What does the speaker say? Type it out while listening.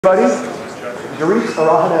Everybody, Dorit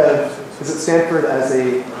Aharonov is at Stanford as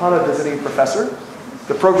a HANA visiting professor.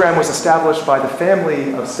 The program was established by the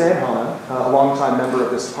family of Stan Hana, a longtime member of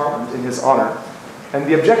this department, in his honor. And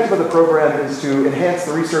the objective of the program is to enhance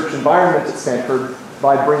the research environment at Stanford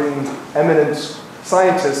by bringing eminent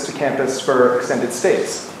scientists to campus for extended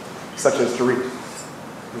stays, such as Dorit.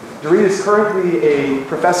 Dorit is currently a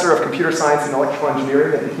professor of computer science and electrical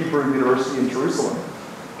engineering at the Hebrew University in Jerusalem.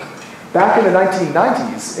 Back in the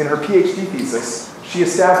 1990s, in her PhD thesis, she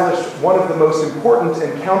established one of the most important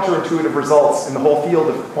and counterintuitive results in the whole field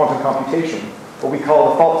of quantum computation, what we call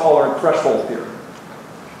the fault-tolerant threshold theory,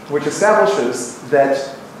 which establishes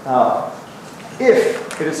that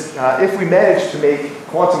if we manage to make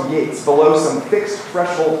quantum gates below some fixed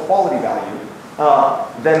threshold quality value,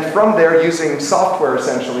 then from there, using software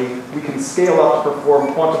essentially, we can scale up to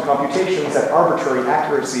perform quantum computations at arbitrary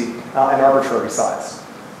accuracy and arbitrary size.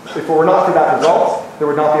 If it were not for that result, there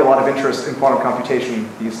would not be a lot of interest in quantum computation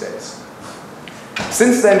these days.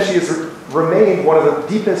 Since then, she has remained one of the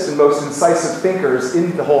deepest and most incisive thinkers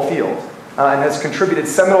in the whole field, and has contributed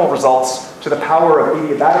seminal results to the power of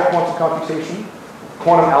adiabatic quantum computation,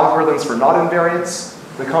 quantum algorithms for knot invariance,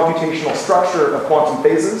 the computational structure of quantum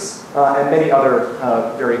phases, and many other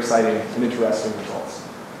very exciting and interesting results.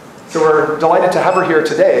 So we're delighted to have her here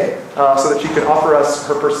today so that she can offer us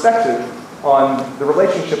her perspective on the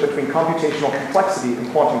relationship between computational complexity and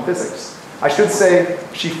quantum physics. I should say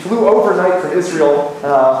she flew overnight from Israel,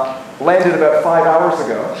 landed about 5 hours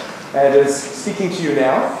ago, and is speaking to you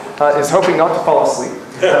now, is hoping not to fall asleep.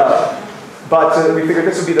 But we figured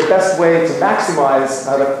this would be the best way to maximize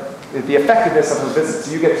the effectiveness of her visit.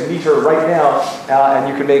 So you get to meet her right now, and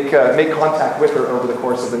you can make contact with her over the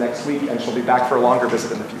course of the next week, and she'll be back for a longer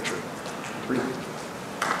visit in the future.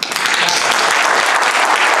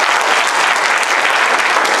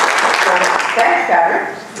 Thanks,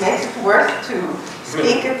 Dorit. Makes it worth to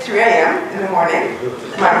speak at 3 a.m. in the morning,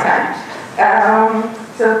 my time.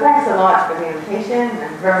 So thanks a lot for the invitation.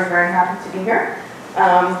 I'm very, very happy to be here.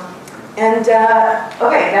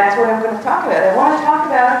 Okay, that's what I'm going to talk about. I want to talk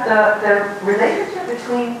about the relationship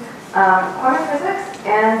between quantum physics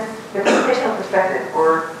and the computational perspective,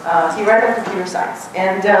 or theoretical computer science.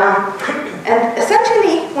 And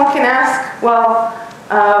essentially, one can ask, well,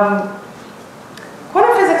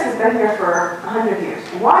 quantum physics has been here for 100 years.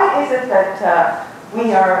 Why is it that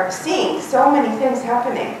we are seeing so many things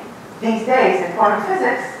happening these days in quantum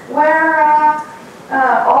physics where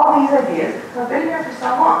all these ideas have been here for so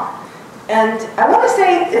long? And I want to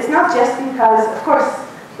say it's not just because, of course,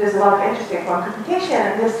 there's a lot of interest in quantum computation,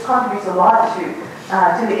 and this contributes a lot to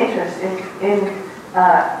the interest in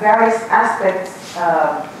various aspects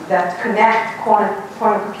that connect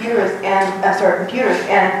quantum computers and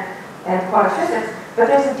quantum physics. But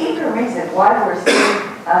there's a deeper reason why we're seeing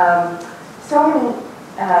so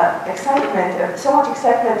much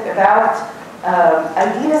excitement about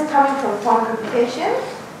ideas coming from quantum computation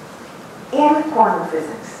in quantum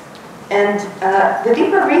physics. And the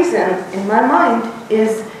deeper reason, in my mind,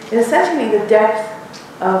 is essentially the depth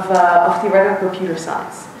of theoretical computer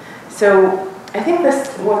science. So I think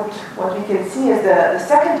what you can see as the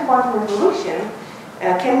second quantum revolution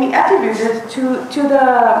can be attributed to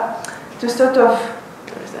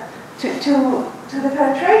the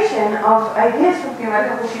penetration of ideas from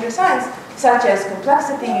theoretical computer science, such as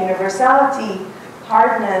complexity, universality,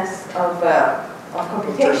 hardness of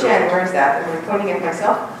computation. Where is that? I'm recording it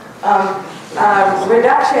myself.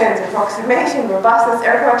 Reductions, approximation, robustness,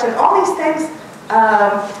 error correction. All these things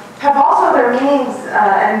have also their meanings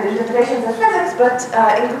and interpretations in physics, but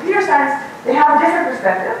in computer science they have a different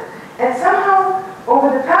perspective. And somehow,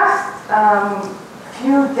 over the past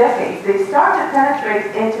few decades, they start to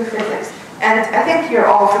penetrate into physics. And I think you're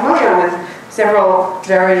all familiar with several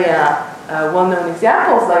very well-known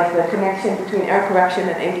examples, like the connection between error correction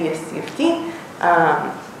and ADS-CFT,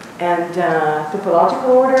 and topological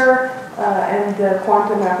order, and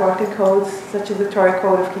quantum mathematical codes, such as the toric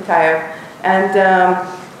code of Kitaev, and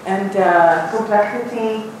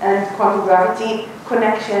complexity and quantum gravity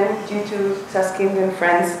connection due to Susskind and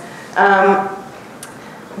friends.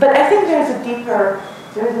 But I think there's a deeper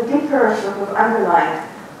sort of underlying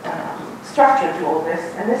structure to all this,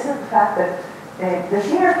 and this is the fact that the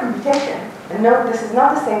theory of computation, and note this is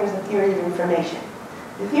not the same as the theory of information.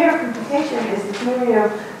 The theory of computation is the theory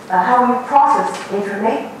of how we process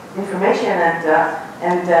information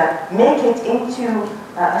and make it into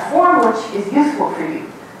a form which is useful for you,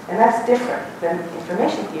 and that's different than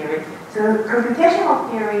information theory. So computational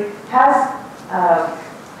theory has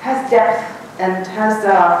depth and has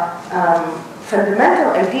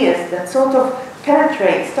fundamental ideas that sort of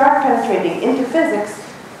start penetrating into physics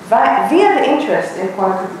via the interest in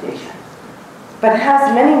quantum computation. But it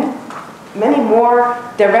has many more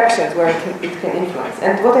directions where it can influence.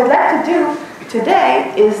 And what I'd like to do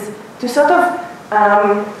today is to sort of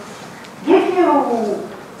give you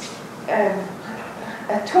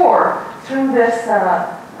a tour through this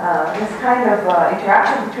kind of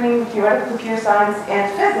interaction between theoretical computer science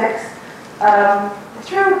and physics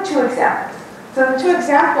through two examples. So the two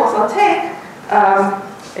examples I'll take,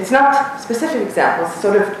 it's not specific examples,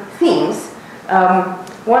 sort of themes.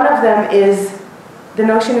 One of them is the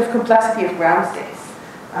notion of complexity of ground states.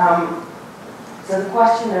 So the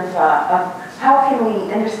question of how can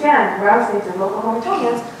we understand ground states of local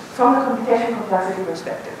Hamiltonians from the computation complexity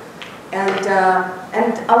perspective. And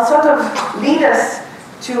I'll sort of lead us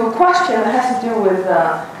to a question that has to do with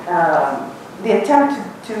the attempt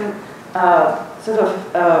to sort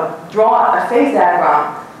of draw a phase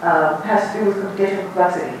diagram has to do with computational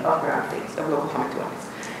complexity of ground states of local Hamiltonians.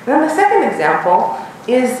 And then the second example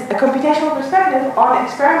is a computational perspective on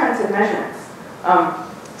experiments and measurements.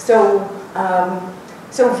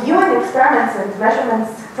 So viewing experiments and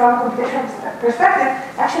measurements from a computational perspective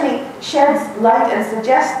actually sheds light and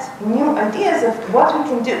suggests new ideas of what we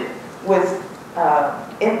can do with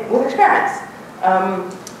experiments.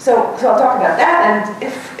 So I'll talk about that, and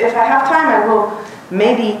if I have time, I will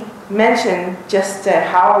maybe mention just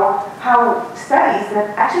how studies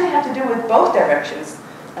that actually have to do with both directions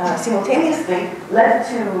simultaneously led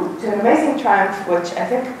to an amazing triumph, which I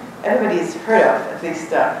think everybody's heard of, at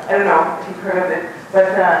least. I don't know if you've heard of it, but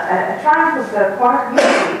a triumph of the quantum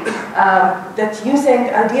community that using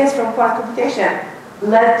ideas from quantum computation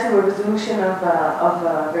led to a resolution of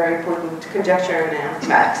a very important conjecture in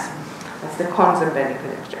mathematics. That's the Kohn-Zambelli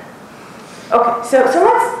conjecture. Okay, so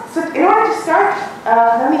in order to start,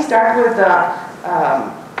 let me start with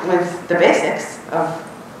the basics of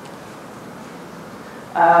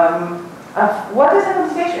what is a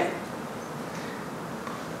computation.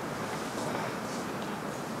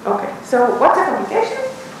 Okay, so what's a computation?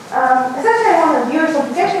 Essentially, I want to view a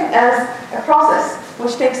computation as a process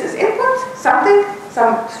which takes as input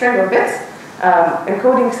some string of bits,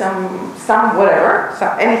 encoding some whatever. So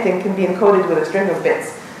anything can be encoded with a string of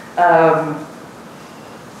bits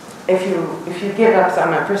if you give up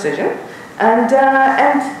some precision, and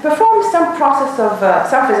performs some process of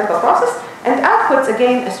some physical process and outputs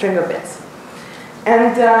again a string of bits.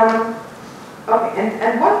 And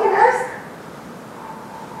one can ask,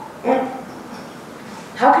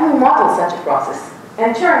 how can we model such a process?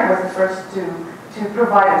 And Turing was the first to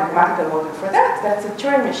provide a mathematical model for that. That's a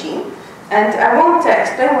Turing machine. And I won't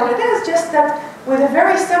explain what it is, just that with a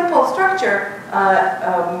very simple structure,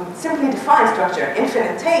 simply defined structure,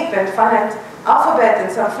 infinite tape and finite alphabet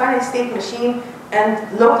and some finite state machine and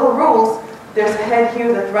local rules, there's a head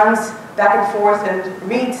here that runs back and forth and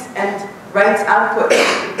reads and writes output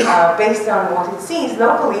based on what it sees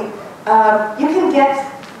locally. You can get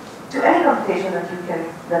to any computation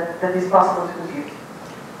that is possible to compute.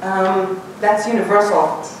 That's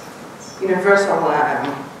universal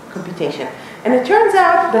computation. And it turns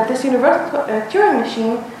out that this universal Turing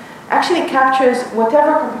machine actually captures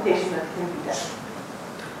whatever computation that can be done.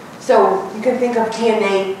 So you can think of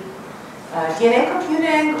DNA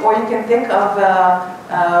computing, or you can think of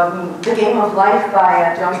The Game of Life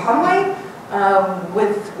by John Conway,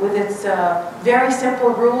 with its very simple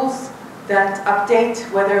rules that update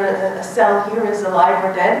whether a cell here is alive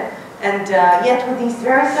or dead. And yet with these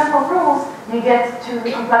very simple rules, you get to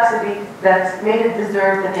the complexity that made it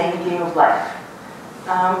deserve the name Game of Life.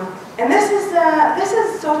 And this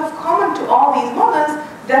is sort of common to all these models,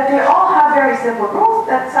 that they all have very simple rules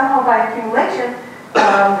that somehow by accumulation,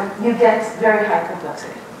 you get very high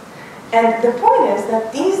complexity. And the point is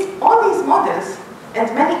that all these models and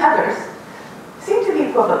many others seem to be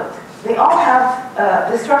equivalent. They all have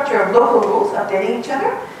the structure of local rules updating each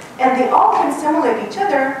other, and they all can simulate each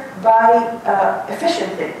other by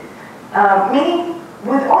efficiently, meaning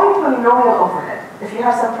with only polynomial overhead. If you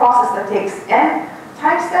have some process that takes n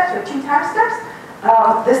time steps or 2 time steps,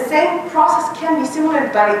 the same process can be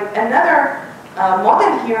simulated by another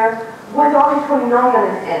model here with only polynomial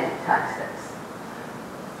and n time steps.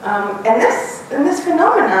 And this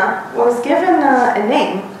phenomena was given a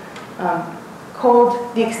name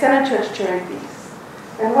called the extended Church-Turing thesis.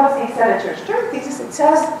 And what's the extended Church-Turing thesis? It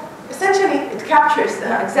says, essentially, it captures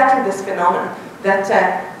exactly this phenomenon,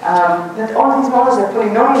 that all these models are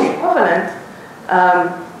polynomially equivalent.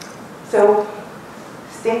 So,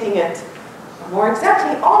 stating it more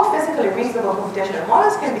exactly, all physically reasonable computational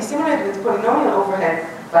models can be simulated with polynomial overhead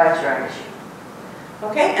by a Turing machine.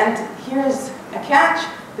 Okay, and here's a catch.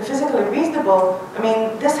 the physically reasonable, I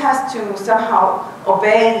mean, this has to somehow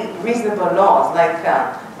obey reasonable laws, like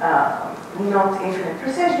not infinite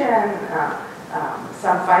precision,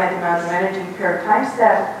 some finite amount of energy per time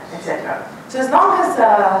step, etc. So as long as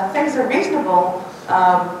things are reasonable,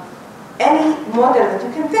 any model that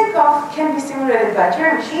you can think of can be simulated by a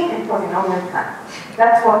Turing machine in polynomial time.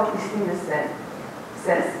 That's what Christina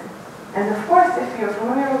says. And of course, if you're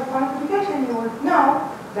familiar with quantum computation, you would know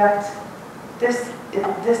that this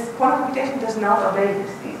quantum computation does not obey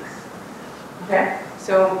this thesis. Okay?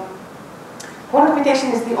 So quantum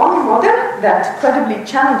computation is the only model that credibly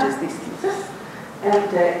challenges these theses,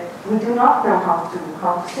 and we do not know how to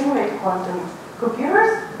simulate quantum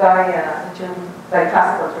computers by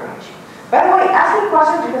classical Turing machine. By the way, ask me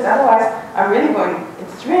questions because otherwise I'm really going.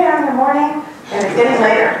 It's 3 a.m. in the morning and it's getting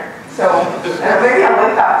later, so maybe I'll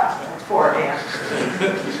wake up at 4 a.m.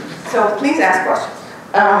 So please ask questions.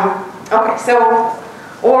 Okay, so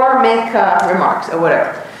or make remarks or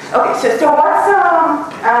whatever. Okay, so what's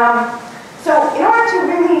so in order to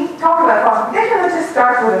really talk about quantum computation, let's just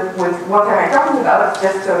start with what am I talking about,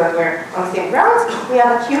 just so that we're on the same grounds. We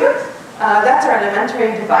have a qubit. That's our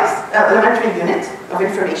elementary device, elementary unit of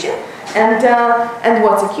information. And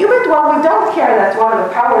what's a qubit? Well, we don't care. That's one of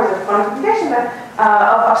the powers of quantum computation, but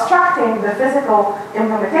of abstracting the physical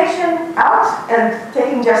implementation out and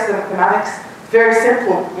taking just the mathematics, very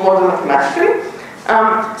simple model mathematically.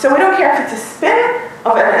 So we don't care if it's a spin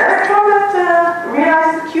of an electron that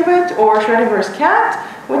realizes the qubit, or Schrödinger's cat,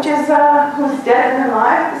 which is who's dead and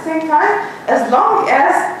alive at the same time, as long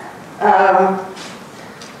as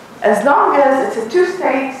it's a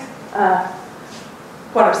two-state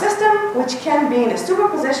quantum system, which can be in a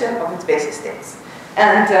superposition of its basis states.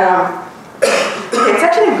 And it's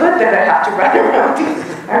actually good that I have to run around these.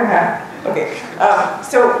 Okay.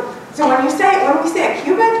 So when we say a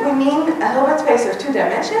qubit, we mean a Hilbert space of 2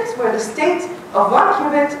 dimensions, where the state of one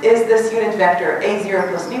qubit is this unit vector A0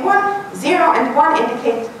 plus B1. 0 and 1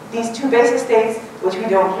 indicate these two basis states, which we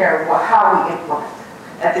don't care how we implement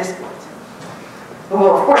at this point. We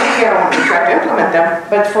will, of course, care when we try to implement them,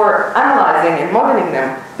 but for analyzing and modeling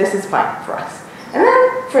them, this is fine for us. And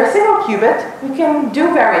then, for a single qubit, we can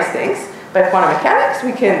do various things. By quantum mechanics,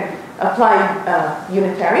 we can apply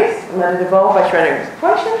unitaries, and let it evolve by Schrödinger's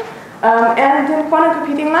equation. And in quantum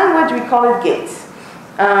computing language, we call it gates.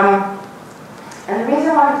 And the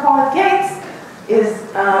reason why we call it gates is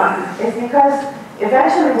because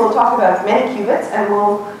eventually we'll talk about many qubits, and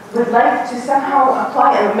we'd like to somehow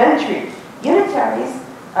apply elementary unitaries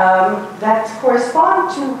that correspond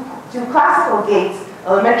to classical gates,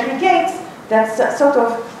 elementary gates that sort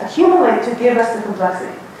of accumulate to give us the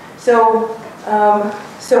complexity. So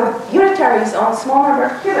unitaries on small number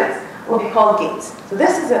of qubits will be called gates. So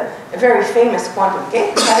this is a very famous quantum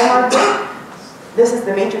gate, the Hadamard gate. This is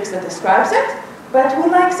the matrix that describes it. But we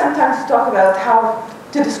like sometimes to talk about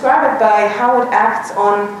to describe it by how it acts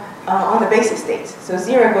on the basis states. So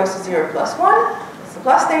 0 goes to 0 plus 1. The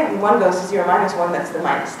plus state, and 1 goes to 0 minus 1, that's the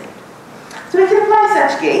minus state. So we can apply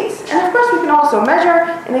such gates, and of course we can also measure,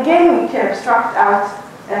 and again we can abstract out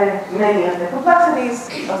many of the complexities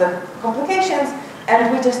of the complications,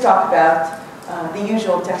 and we just talk about the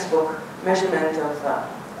usual textbook measurement of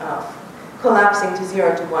collapsing to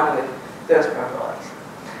 0 to 1 with those probabilities.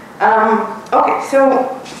 Okay,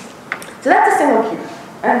 so that's a single qubit,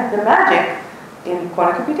 and the magic in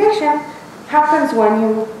quantum computation happens when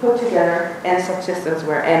you put together n such systems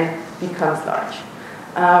where n becomes large.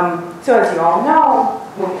 So as you all know,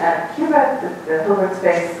 when you add a qubit, the Hilbert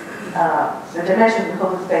space, the dimension of the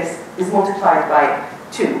Hilbert space is multiplied by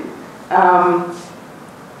 2.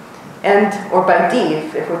 Or by d,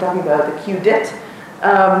 if we're talking about the qdit.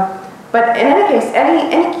 But in any case,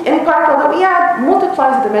 any particle that we add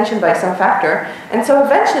multiplies the dimension by some factor. And so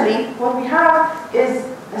eventually, what we have is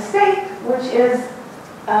a state which is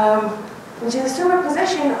a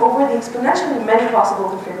superposition over the exponentially many possible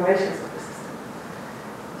configurations of the system.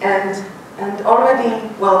 And already,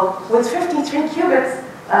 well, with 53 qubits,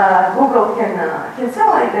 Google can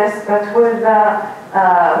simulate this, but with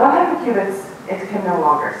 100 qubits, it can no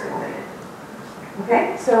longer simulate it.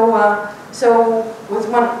 Okay, so with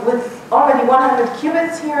already 100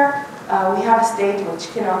 qubits here, we have a state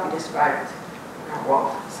which cannot be described in our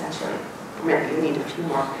world, essentially. Maybe we need a few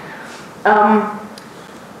more.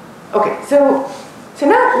 Okay, so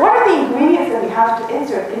now what are the ingredients that we have to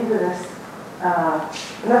insert into this?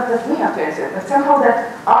 Not that we have to insert, but somehow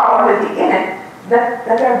that are already in it,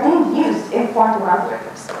 that are being used in quantum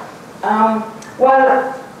algorithms.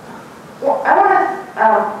 Well, I want to,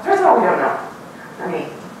 first of all, we don't know. Let me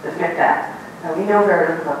admit that. We know very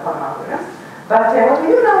little about quantum algorithms. But what we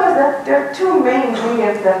do know is that there are two main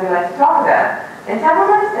ingredients that we like to talk about: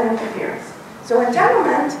 entanglement and interference. So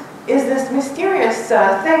entanglement is this mysterious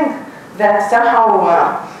thing that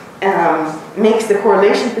somehow makes the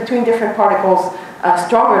correlation between different particles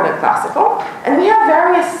stronger than classical. And we have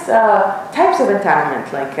various types of entanglement,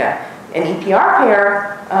 like an EPR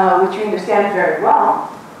pair, which we understand very well,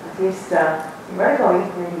 at least theoretically,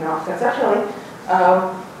 maybe not conceptually.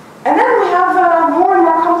 And then we have more and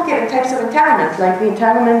more complicated types of entanglement, like the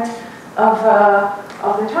entanglement of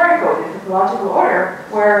the Turing code in topological order,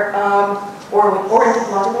 where, or in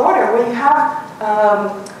topological order, where you have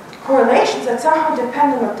correlations that somehow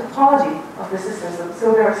depend on the topology of the system,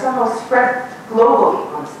 so they're somehow spread globally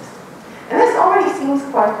on the system. And this already seems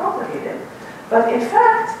quite complicated, but in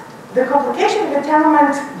fact, the complication of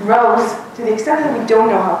entanglement grows to the extent that we don't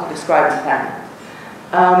know how to describe entanglement.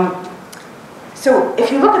 So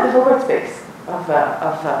if you look at the Hilbert space of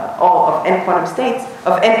n quantum states,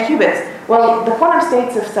 of n qubits, well, the quantum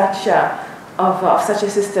states of such a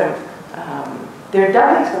system, there are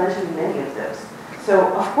doubly exponentially many of those. So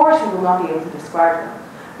of course we will not be able to describe them.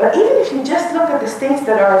 But even if you just look at the states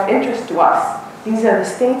that are of interest to us, these are the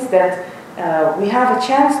states that we have a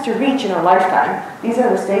chance to reach in our lifetime. These are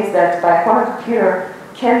the states that by a quantum computer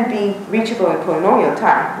can be reachable in polynomial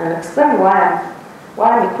time. And I'll explain why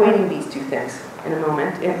I'm equating these two things in a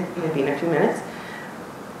moment, maybe in a few minutes.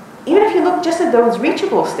 Even if you look just at those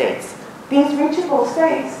reachable states, these reachable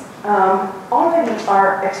states already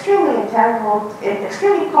are extremely entangled,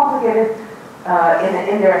 extremely complicated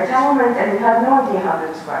in their entanglement, and we have no idea how to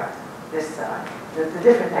describe this, the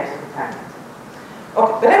different types of entanglement.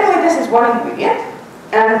 Okay, but anyway, this is one ingredient,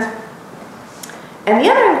 and the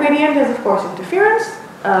other ingredient is, of course, interference.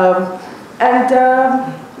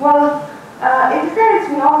 Interference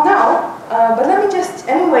we all know, but let me just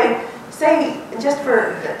anyway say,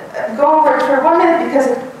 go over it for 1 minute because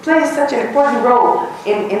it plays such an important role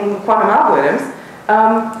in quantum algorithms.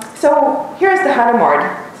 So here's the Hadamard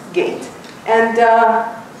gate, and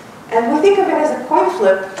we think of it as a coin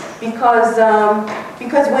flip because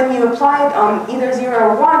when you apply it on either 0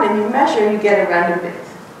 or 1 and you measure, you get a random bit.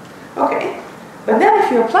 Okay, but then if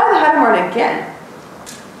you apply the Hadamard again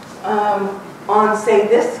on, say,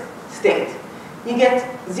 this state, you get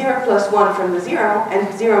 0 plus 1 from the 0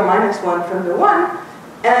 and 0 minus 1 from the 1,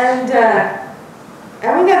 and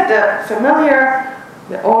we get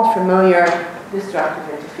the old familiar destructive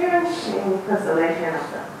interference, meaning cancellation of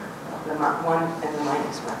the 1 and the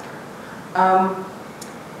minus 1.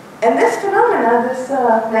 And this phenomena,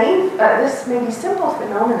 this maybe simple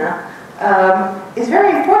phenomena, is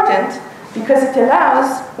very important because it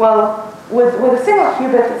allows, well, with a single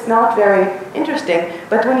qubit, it's not very interesting,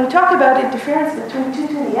 but when you talk about interference between 2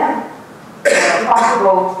 to the n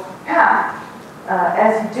possible path,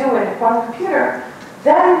 as you do in a quantum computer,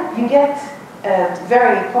 then you get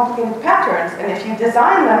very complicated patterns, and if you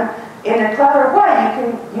design them in a clever way,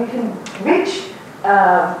 you can reach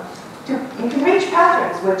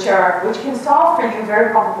patterns which can solve for you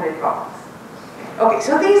very complicated problems. Okay,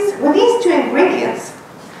 so with these two ingredients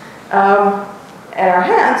at our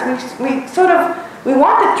hands, we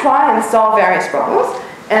want to try and solve various problems,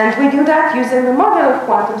 and we do that using the model of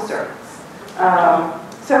quantum circuits.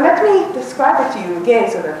 So let me describe it to you again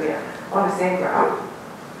so that we are on the same ground.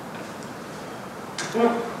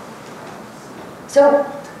 So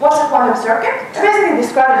what's a quantum circuit? I basically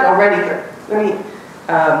described it already, but let me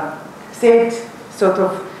say it sort of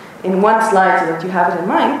in one slide so that you have it in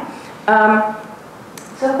mind.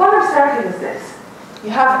 So the quantum circuit is this.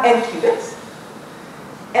 You have n qubits,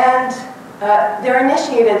 and they're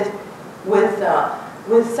initiated with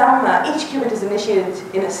some, each qubit is initiated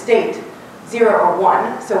in a state 0 or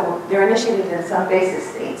 1, so they're initiated in some basis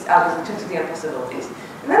states out of the 2 to the n possibilities.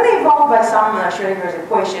 And then they evolve by some Schrödinger's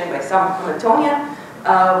equation, by some Hamiltonian,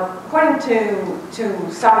 according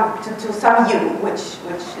to some u, which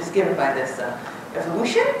is given by this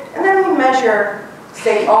evolution. And then we measure,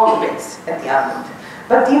 say, all the bits at the output.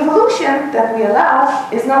 But the evolution that we allow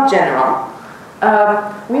is not general.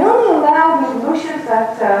 We only allow the evolutions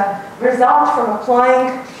that result from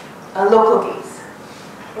applying local gates.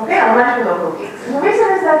 Okay, elementary local gates. And the reason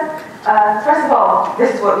is that, first of all,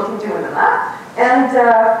 this is what we can do in the lab, and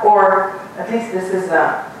or at least this is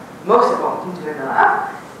most of what we can do in the lab.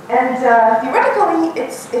 And theoretically,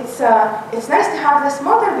 it's nice to have this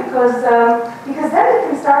model because then we can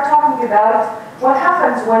start talking about what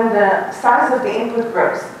happens when the size of the input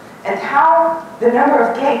grows and how the number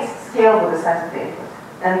of gates scale with the size of the input.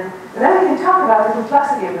 And then we can talk about the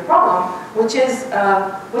complexity of the problem, which is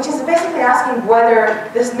basically asking whether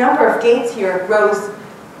this number of gates here grows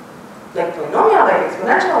like polynomial, like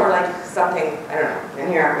exponential, or like something, I don't know,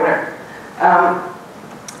 linear, whatever.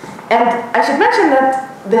 And I should mention that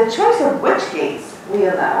the choice of which gates we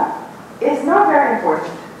allow is not very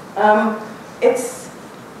important.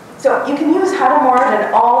 So you can use Hadamard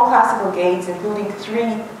and all classical gates, including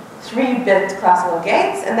three-bit classical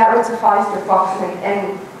gates, and that would suffice to approximate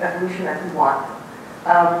any evolution that you want.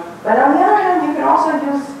 But on the other hand, you can also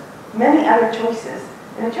use many other choices.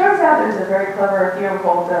 And it turns out there's a very clever theorem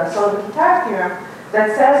called the Sullivan-Guittard theorem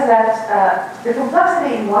that says that the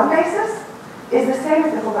complexity in one basis is the same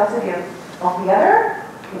as the complexity of the other,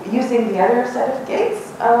 using the other set of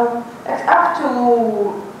gates, up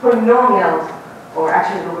to polynomial, or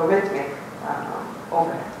actually logarithmic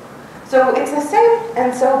overhead. So it's the same,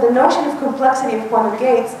 and so the notion of complexity of quantum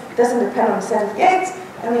gates doesn't depend on the set of gates,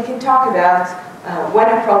 and we can talk about when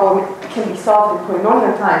a problem can be solved in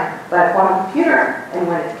polynomial time by a quantum computer and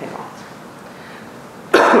when it cannot.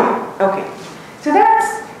 Okay, so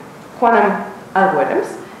that's quantum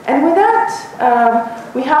algorithms. And with that,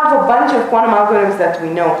 we have a bunch of quantum algorithms that we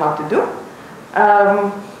know how to do.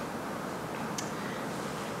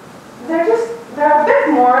 They're a bit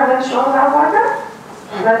more than Schroeder's algorithm,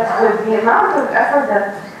 but with the amount of effort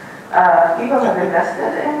that people have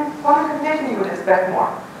invested in quantum computation, you would expect more.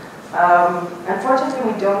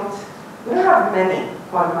 Unfortunately, we don't have many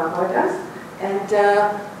quantum algorithms, and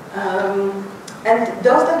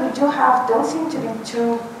those that we do have don't seem to be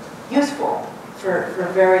too useful for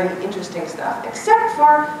very interesting stuff, except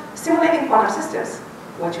for simulating quantum systems,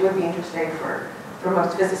 which would be interesting for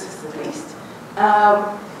most physicists at least.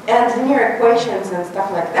 And linear equations and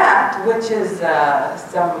stuff like that, which is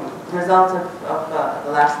some result of the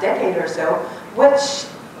last decade or so, which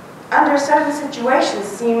under certain situations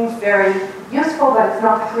seem very useful, but it's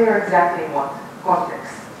not clear exactly in what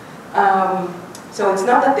context. So it's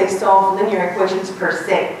not that they solve linear equations per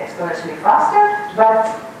se exponentially faster, but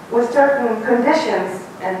with certain conditions.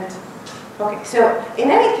 And okay, so in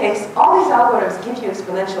any case, all these algorithms give you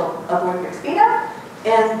exponential algorithmic speedup,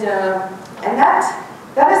 and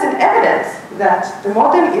that is an evidence that the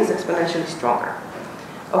model is exponentially stronger.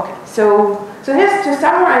 Okay, so just to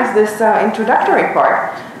summarize this introductory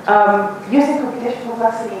part, using computational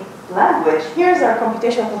complexity language, here's our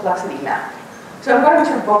computational complexity map. So I'm going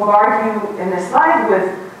to bombard you in this slide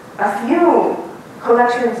with a few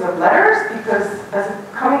collections of letters, because as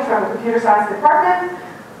coming from a computer science department,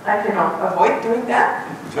 I cannot avoid doing that.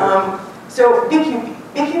 So BQP.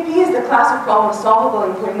 BQP is the class of problems solvable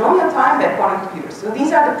in polynomial time by quantum computers. So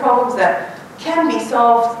these are the problems that can be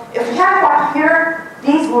solved. If we have a quantum computer,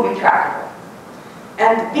 these will be tractable.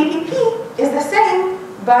 And BPP is the same,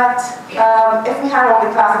 but if we had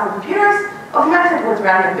only classical computers, augmented with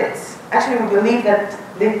random bits. Actually, we believe that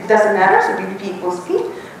it doesn't matter, so BPP equals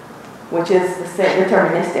P, which is the same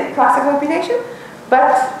deterministic classical computation,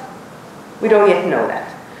 but we don't yet know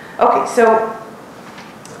that. Okay, so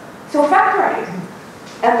factoring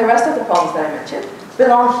and the rest of the problems that I mentioned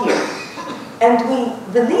belong here. And we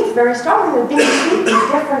believe very strongly that BPP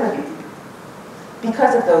is different than BPP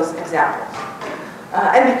because of those examples.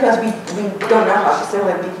 And because we don't know how to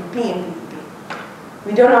simulate BQP and BPP.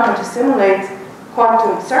 We don't know how to simulate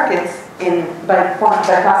quantum circuits by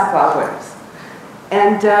classical algorithms.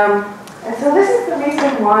 And so this is the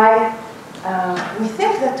reason why we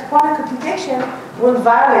think that quantum computation will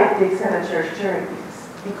violate the extended Church-Turing rules,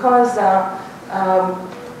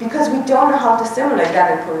 because we don't know how to simulate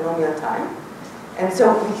that in polynomial time. And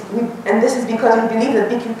so and this is because we believe that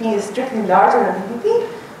BQP is strictly larger than BPP,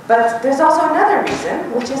 but there's also another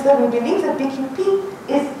reason, which is that we believe that BQP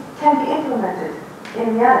can be implemented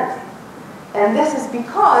in reality. And this is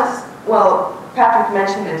because, well, Patrick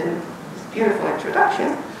mentioned it in his beautiful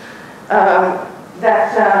introduction,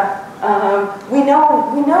 we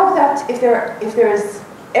know that if there is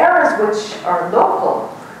errors which are local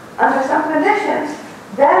under some conditions,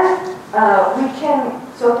 then we can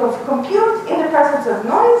sort of compute in the presence of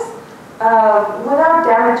noise without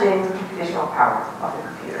damaging the computational power of the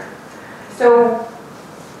computer. So,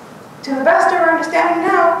 to the best of our understanding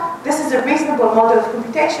now, this is a reasonable model of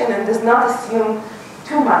computation and does not assume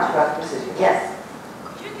too much about precision. Yes?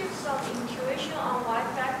 Could you give some intuition on why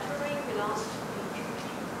factoring belongs to BQP?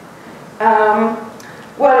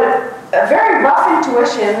 Well, a very rough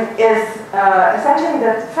intuition is essentially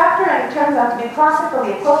that factoring turns out to be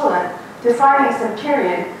classically equivalent to finding some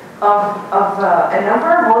period of a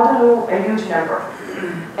number modulo a huge number.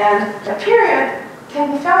 And a period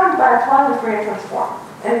can be found by applying the Fourier transform.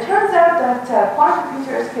 And it turns out that quantum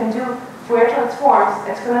computers can do Fourier transforms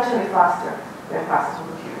exponentially faster than classical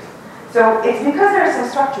computers. So it's because there is some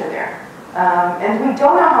structure there. And we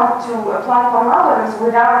don't know how to apply quantum algorithms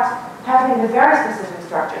without having the very specific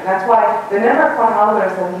structure. And that's why the number of quantum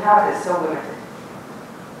algorithms that we have is so limited.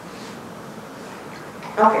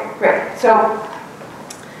 Okay, great. So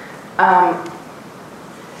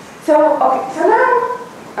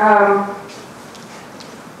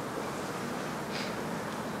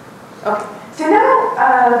now,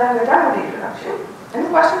 that we're done with the introduction. Any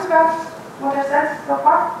questions about what I've said so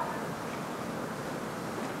far?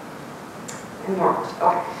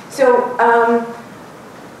 Okay. So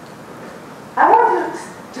I want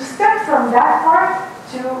to step from that part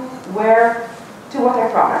to what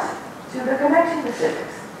I promised, to the connection to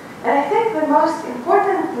physics. And I think the most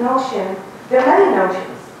important notion, there are many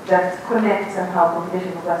notions that connect somehow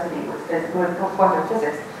computational complexity with quantum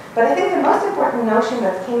physics, but I think the most important notion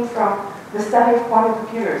that came from the study of quantum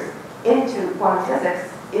computers into quantum physics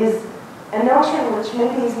is a notion which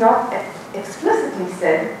maybe is not explicitly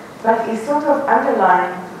said, but is sort of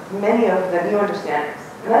underlying many of the new understandings.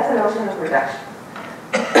 And that's the notion of reduction.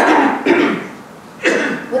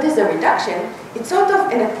 What is a reduction? It's sort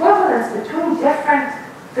of an equivalence between different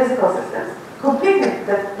physical systems,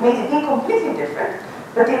 that may be completely different,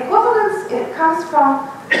 but the equivalence, it comes from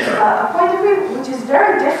a point of view which is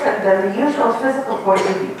very different than the usual physical point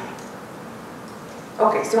of view.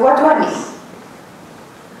 Okay, so what do I mean?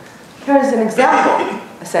 Here is an example,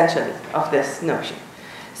 essentially, of this notion.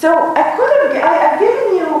 So I've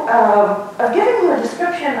given you a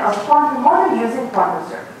description of quantum model using quantum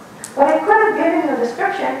circuits. But I could have given you a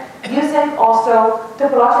description using also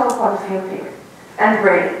topological quantum field theory and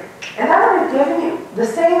grading. And that would have given you the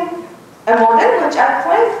same model which I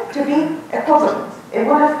claimed to be equivalent. It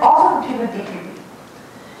would have also computed DQB.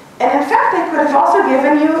 And in fact, I could have also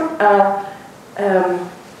given you a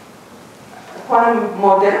quantum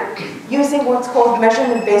model using what's called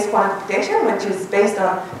measurement-based quantum computation, which is based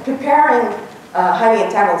on preparing a highly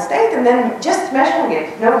entangled state and then just measuring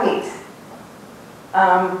it, no heat.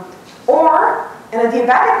 Or in a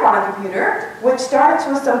diabatic quantum computer, which starts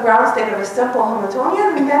with some ground state of a simple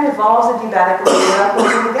Hamiltonian and then evolves a diabatic computer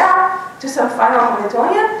closing the gap to some final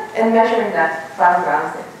Hamiltonian and measuring that final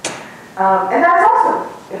ground state. And that's also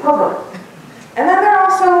equivalent. And then there are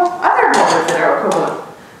also other models that are equivalent.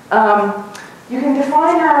 You can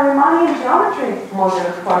define a Riemannian geometry model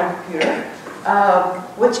of a quantum computer,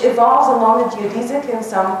 which evolves along the geodesic in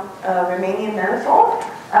some Riemannian manifold.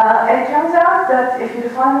 And it turns out that if you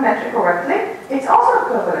define the metric correctly, it's also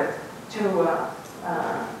equivalent to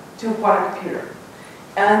a quantum computer.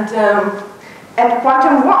 And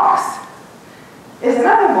quantum walks is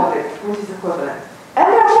another model which is equivalent. And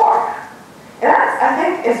there are more. And that, I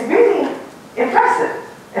think, is really impressive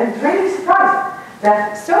and really surprising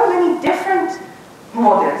that so many different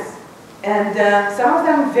models, and some of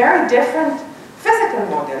them very different physical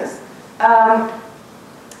models,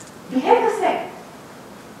 behave the same.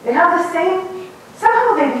 They have the same,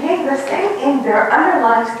 somehow they behave the same in their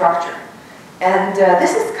underlying structure. And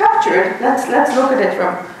this is captured, let's look at it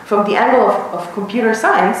from the angle of computer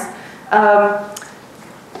science.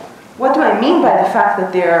 What do I mean by the fact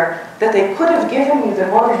that they could have given you the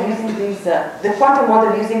model using these, the quantum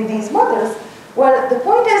model using these models? Well, the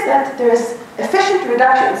point is that there's efficient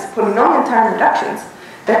reductions, polynomial time reductions,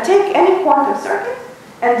 that take any quantum circuit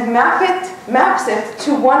and maps it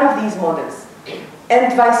to one of these models,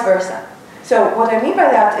 and vice versa. So what I mean by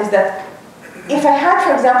that is that if I had,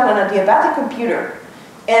 for example, an adiabatic computer,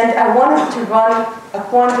 and I wanted to run a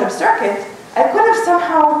quantum circuit, I could have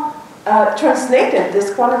somehow translated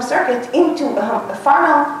this quantum circuit into a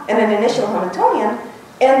final and an initial Hamiltonian,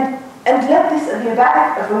 and let this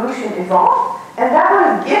adiabatic evolution evolve, and that would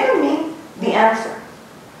have given me the answer.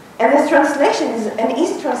 And this translation is an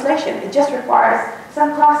easy translation. It just requires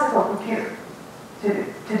some classical computer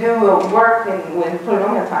to do work with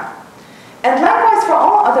polynomial time. And likewise for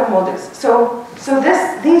all other models. So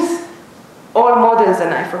these all models,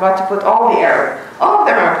 and I forgot to put all the error, all of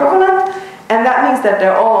them are equivalent, and that means that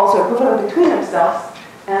they're all also equivalent between themselves.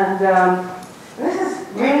 And this is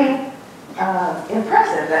really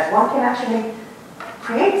impressive that one can actually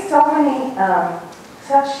create so many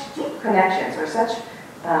such deep connections or such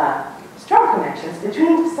strong connections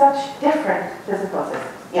between such different physical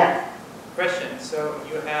systems. Yeah? Question. So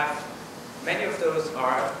you have, many of those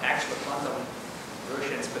are actual quantum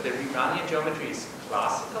versions, but the Riemannian geometry is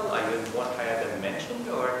classical. Are you in one higher dimension,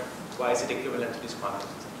 or why is it equivalent to this quantum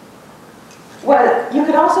system? Well, you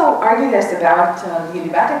could also argue this about the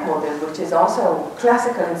adiabatic model, which is also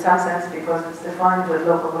classical in some sense because it's defined with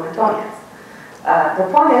local Hamiltonians. The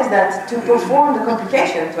point is that to perform the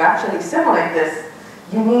computation, to actually simulate this,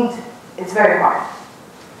 it's very hard.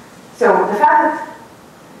 So the fact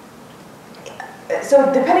that,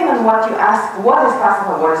 so depending on what you ask, what is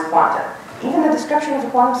classical, what is quantum? even the description of a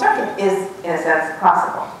quantum circuit is, in a sense,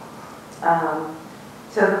 classical.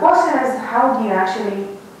 So the question is, how do you actually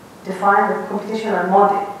define the computational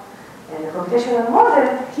model? And the computational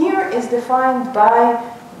model here is defined by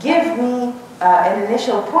give me an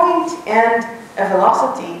initial point and a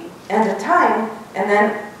velocity and a time,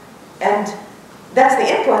 and that's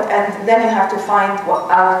the input, and then you have to find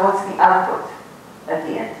what's the output at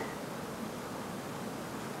the end.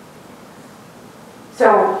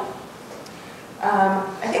 So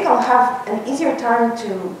I think I'll have an easier time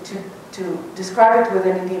to describe it with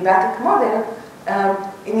an adiabatic model.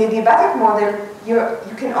 In the adiabatic model,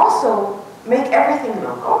 you can also make everything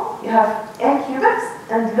local. You have n qubits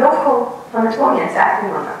and local Hamiltonians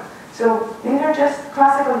acting on them. So these are just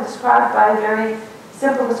classically described by a very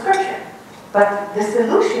simple description. But the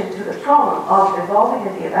solution to the problem of evolving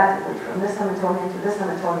adiabatically from this Hamiltonian to this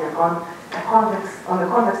Hamiltonian on the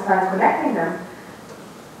convex line connecting them,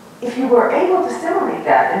 if you were able to simulate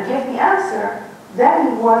that and give the answer,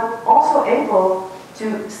 then you were also able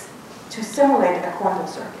to simulate a quantum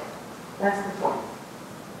circuit. That's the point.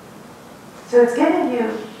 So it's giving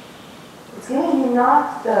you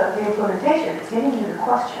not the implementation, it's giving you the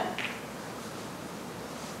question.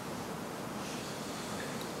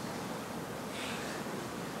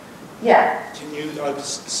 Yeah? Can you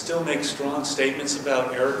still make strong statements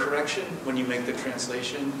about error correction when you make the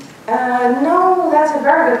translation? No, that's a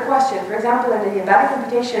very good question. For example, in the adiabatic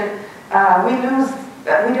computation, we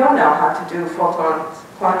don't know how to do full-tone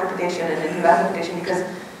quantum computation in the adiabatic computation because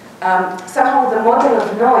somehow the model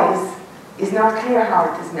of noise is not clear how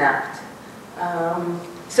it is mapped.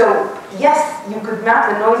 So yes, you could map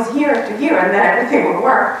the noise here to here and then everything would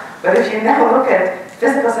work, but if you now look at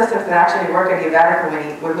physical systems that actually work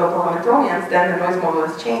adiabatically with local Hamiltonians, then the noise model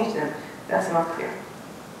has changed and that's not clear.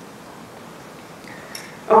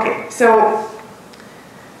 Okay, so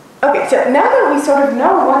now that we sort of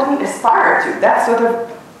know what we aspire to, that's sort of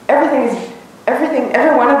every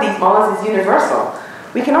one of these models is universal.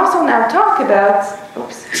 We can also now talk about,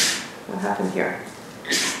 oops, what happened here?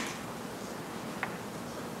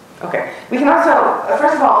 Okay, we can also,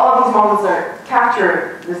 first of all of these models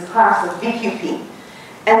capture this class of VQP.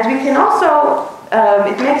 And we can also,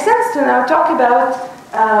 it makes sense to now talk about,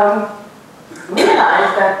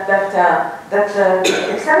 realize that the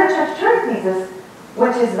extended Church-Turing thesis,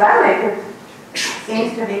 which is validated,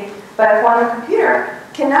 seems to be, by a quantum computer,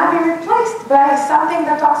 can now be replaced by something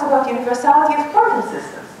that talks about universality of quantum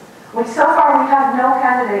systems, which so far we have no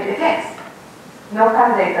candidate against, no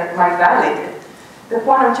candidate that might validate it. The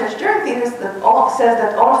quantum Church-Turing thesis says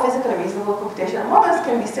that all physically reasonable computational models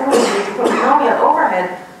can be simulated to polynomial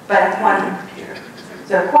overhead by a quantum computer.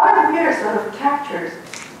 So a quantum computer sort of captures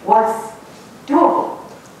what's doable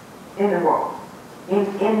in the world,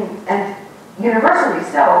 and universally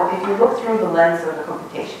so if you look through the lens of the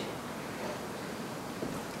computation.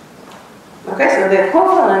 Okay, so the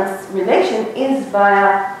equivalence relation is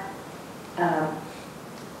via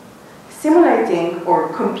simulating or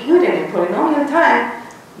computing in polynomial time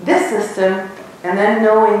this system, and then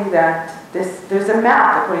knowing that there's a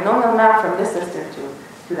map, a polynomial map from this system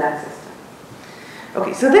to that system.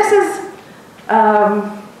 Okay, so this is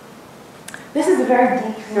a very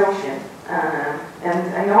deep notion,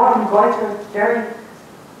 and I know I'm going to very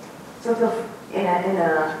sort of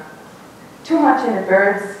too much in a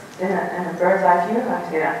bird's eye view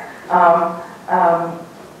here.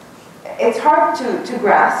 It's hard to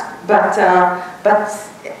grasp, but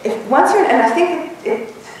once you're, and I think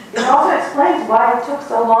it also explains why it took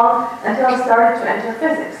so long until I started to enter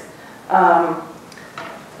physics.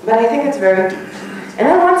 But I think it's very deep. And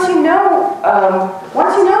then once you know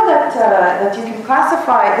that you can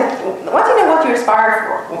classify, once you know what you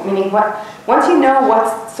aspire for, meaning once you know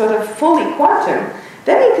what's sort of fully quantum,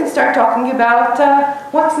 then you can start talking about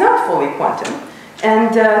what's not fully quantum,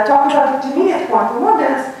 and talk about intermediate quantum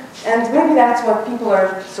models. And maybe that's what people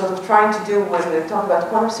are sort of trying to do when they talk about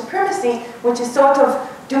quantum supremacy, which is sort of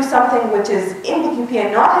do something which is in BQP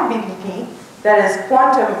and not in BQP, that is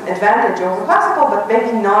quantum advantage over classical, but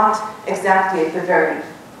maybe not exactly at the very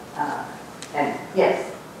end.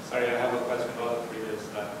 Yes? Sorry, I have a question about the previous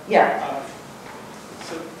slide. Yeah.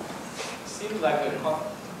 So it seems like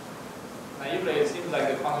naively, it seems like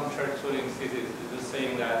the quantum Church-Turing thesis is just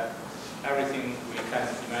saying that everything we can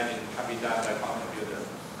imagine can be done by quantum computers.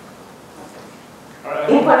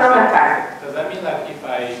 Does that mean that if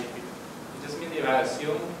I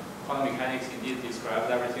assume quantum mechanics indeed describes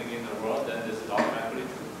everything in the world, then this is automatically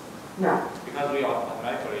true? No. Because we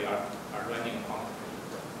automatically are running a quantum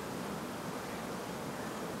computer.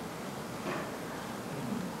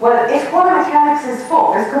 Well, if quantum mechanics is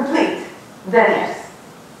complete, then yes.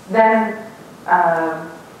 Then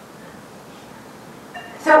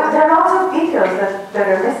So there are lots of details that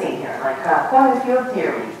are missing here, like quantum field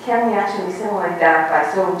theory. Can we actually simulate that by?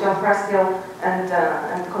 So John Preskill and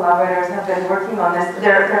collaborators have been working on this.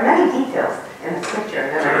 There are many details in this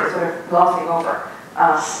picture that are sort of glossing over.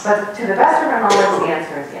 But to the best of our knowledge, the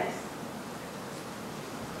answer is yes.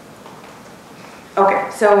 Okay,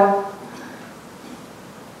 so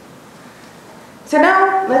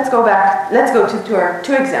now let's go back. Let's go to our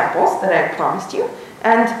two examples that I promised you.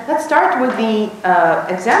 And let's start with the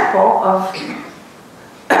example of,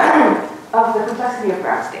 of the complexity of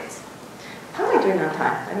ground states. How am I doing on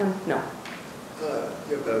time? I don't know.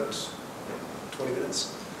 You have about 20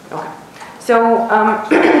 minutes. Okay. So,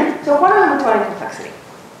 so quantum Hamiltonian complexity.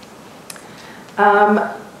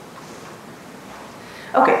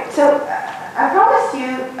 Okay, so I promised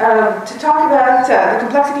you to talk about the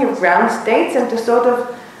complexity of ground states and to sort of,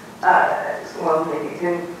 well, maybe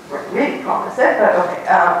didn't really promise it, but okay.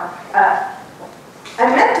 I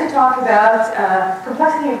meant to talk about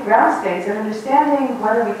complexity of ground states and understanding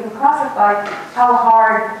whether we can classify how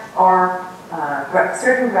hard are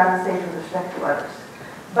certain ground states with respect to others.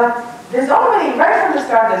 But there's already, right from the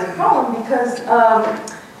start, there's a problem because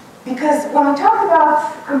when we talk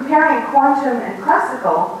about comparing quantum and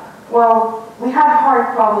classical, well, we had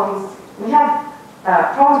hard problems. We had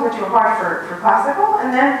problems which were hard for classical,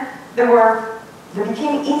 and then they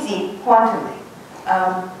became easy quantumly.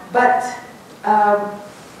 But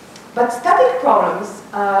static problems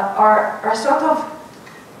are sort of,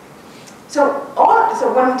 so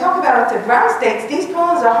when we talk about the ground states, these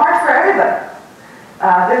problems are hard for everybody.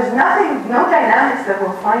 There's no dynamics that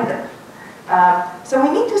will find them. So we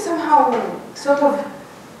need to somehow sort of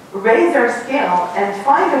raise our scale and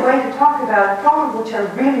find a way to talk about problems which are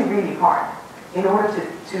really, really hard in order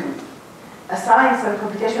to assign some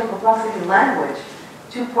computational complexity language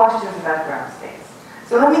to questions about ground states.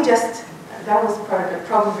 So let me just, that was part of the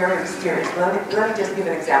problem, very mysterious. Let me just give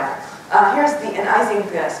an example. Here's an Ising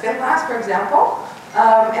spin class, for example,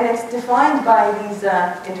 and it's defined by these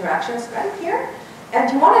interactions right here. And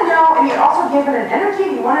you want to know, and you're also given an energy,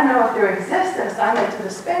 you want to know if there exists an assignment to the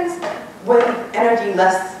spins with energy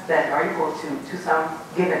less than or equal to some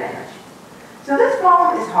given energy. So this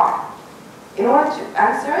problem is hard. In order to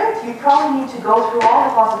answer it, you probably need to go through all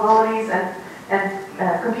the possibilities and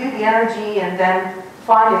compute the energy and then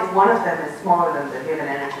find if one of them is smaller than the given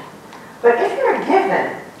energy. But if you're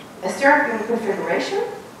given a certain configuration,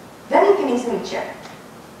 then you can easily check.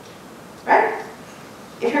 Right?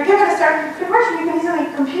 If you're given a certain configuration, you can easily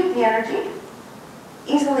compute the energy.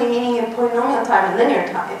 Easily meaning in polynomial time and linear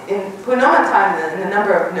time. In polynomial time, the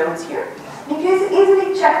number of nodes here. You can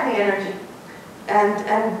easily check the energy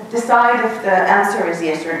and decide if the answer is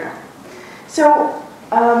yes or no. So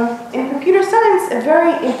in computer science, a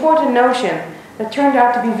very important notion that turned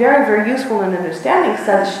out to be very, very useful in understanding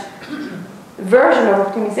such version of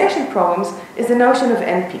optimization problems is the notion of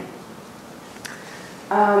NP.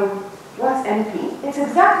 What's NP? It's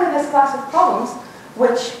exactly this class of problems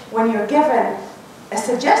which, when you're given a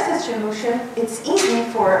suggested solution, it's easy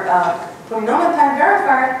for a polynomial time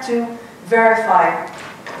verifier to verify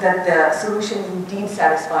that the solution indeed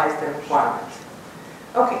satisfies the requirements.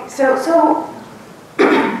 Okay, so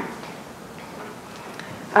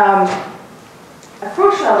a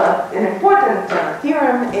crucial, an important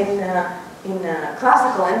theorem in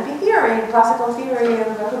classical NP theory, classical theory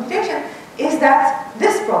of computation, is that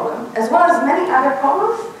this problem, as well as many other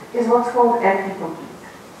problems, is what's called NP complete.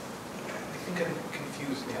 I think I'm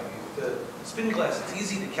confused now. The spin glass, it's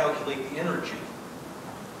easy to calculate the energy.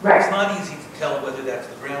 Right. It's not easy to tell whether that's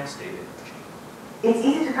the ground state energy. It's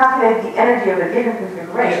easy to calculate the energy of a given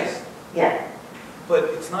configuration. Yes. Yeah. But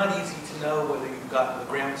it's not easy to know whether you've gotten the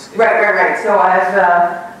ground state. Right. So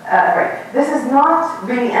right. This is not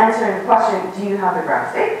really answering the question, do you have the ground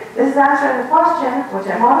state? This is answering the question, which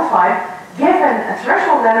I modified, given a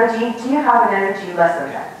threshold energy, do you have an energy less than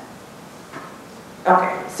that?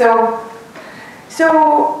 Okay, so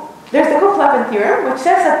there's the Cook-Levin theorem, which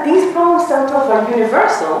says that these problems sort of are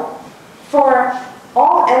universal for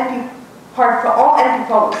all NP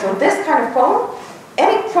problems. So this kind of problem,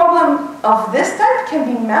 any problem of this type can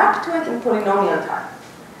be mapped to it in polynomial time.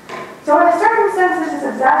 So in a certain sense, this is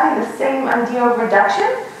exactly the same idea of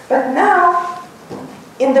reduction, but now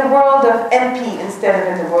in the world of NP instead of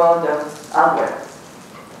in the world of algorithms.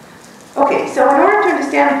 Okay, so in order to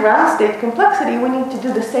understand ground state complexity, we need to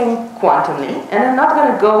do the same quantumly, and I'm not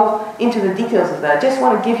going to go into the details of that. I just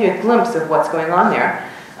want to give you a glimpse of what's going on there,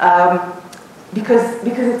 because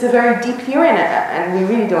it's a very deep theory, and we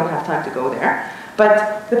really don't have time to go there.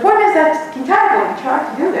 But the point is that Quintana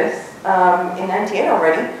tried to do this in 98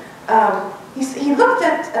 already. he looked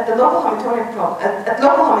at the local Hamiltonian problem, at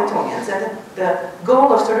local Hamiltonians, and the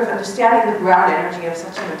goal of sort of understanding the ground energy of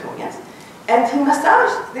such Hamiltonians. And he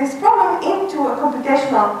massaged this problem into a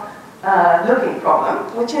computational looking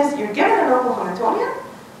problem, which is you're given a local Hamiltonian,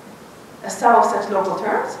 a sum of such local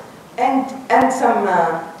terms, and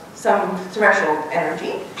some threshold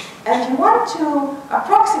energy, and you want to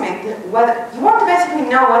approximate whether, you want to basically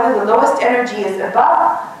know whether the lowest energy is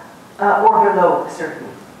above or below a certain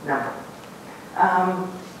number.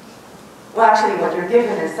 Well, actually, what you're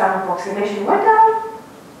given is some approximation window.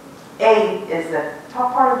 A is the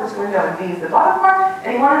top part of this window, and B is the bottom part,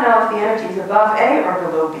 and you want to know if the energy is above A or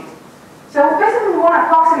below B. So basically, you want to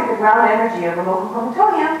approximate the ground energy of a local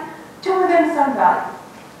Hamiltonian to within some value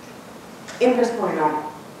in this polynomial.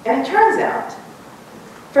 And it turns out,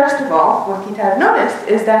 first of all, what Kita noticed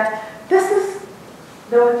is that this is,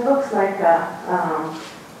 though it looks like a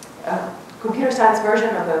computer science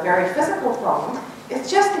version of a very physical problem, it's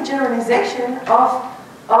just a generalization of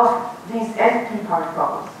these NP part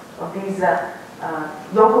problems, of these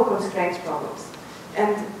local constraints problems.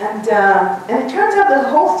 And it turns out the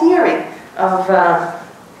whole theory of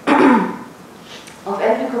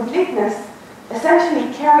NP completeness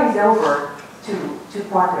essentially carries over to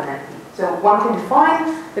quantum NP. So one can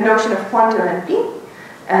define the notion of quantum NP,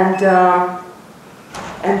 and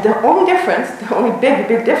the only difference, the only big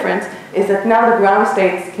difference, is that now the ground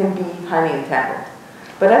states can be highly entangled.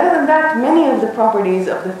 But other than that, many of the properties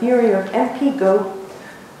of the theory of NP go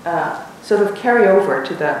sort of carry over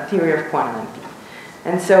to the theory of quantum NP.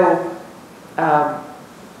 And so,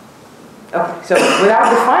 okay, so without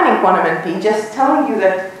defining quantum NP, just telling you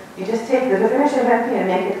that you just take the definition of NP and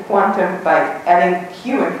make it quantum by adding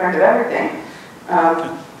Q in front of everything.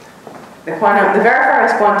 The verifier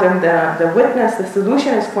is quantum, the witness, the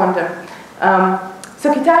solution is quantum.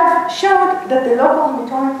 So Kitaev showed that the local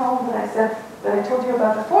Hamiltonian problem that I told you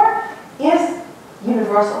about before is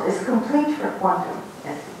universal, is complete for quantum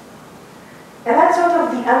NP. And that's sort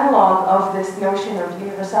of the analog of this notion of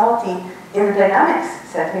universality in the dynamics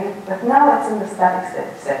setting, but now it's in the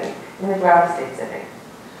static setting, in the ground state setting.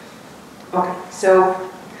 Okay, so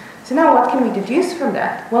now what can we deduce from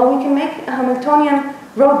that? Well, we can make a Hamiltonian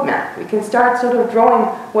roadmap. We can start sort of drawing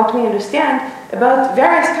what we understand about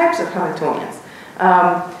various types of Hamiltonians.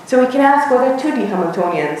 So we can ask whether 2D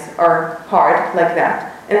Hamiltonians are hard like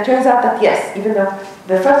that. And it turns out that yes, even though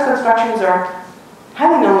the first constructions are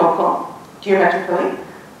highly non-local, geometrically,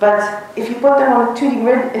 but if you put them on a 2D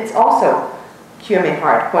grid, it's also QMA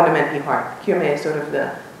hard, quantum NP hard. QMA is sort of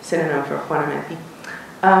the synonym for quantum NP.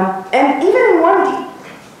 And even in 1D,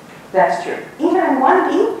 that's true. Even in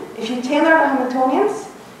 1D, if you tailor the Hamiltonians,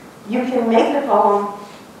 you can make the problem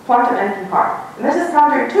quantum NP hard. And this is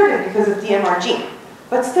counterintuitive because of DMRG,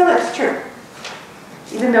 but still it's true.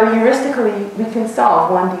 Even though heuristically we can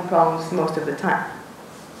solve 1D problems most of the time.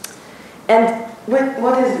 And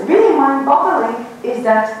what is really mind-boggling is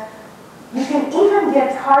that you can even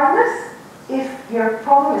get hardness if your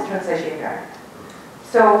problem is translation invariant.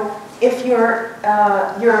 So if your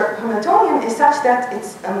Hamiltonian is such that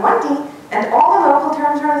it's a 1D and all the local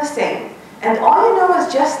terms are the same, and all you know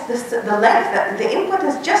is just the length, the input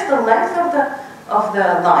is just the length of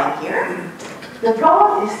the line here, the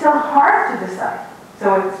problem is still hard to decide.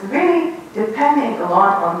 So it's really depending a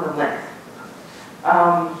lot on the length.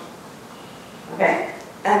 Okay,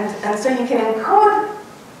 and so you can encode.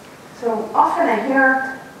 So often I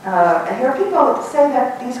hear people say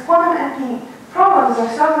that these quantum NP problems are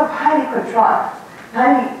sort of highly contrived.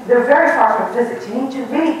 They're very far from physics. You need to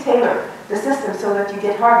really tailor the system so that you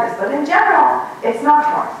get hardness. But in general, it's not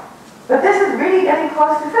hard. But this is really getting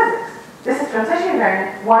close to physics. This is transition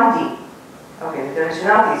invariant 1D. Okay, the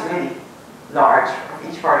dimensionality is really large of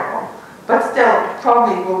each particle, but still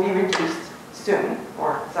probably will be reduced soon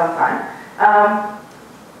or sometime.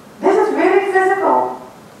 This is really physical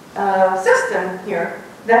system here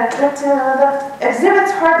that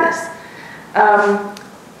exhibits hardness.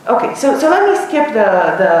 Okay, so let me skip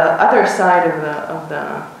the other side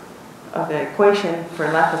of the equation for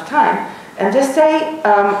lack of time, and just say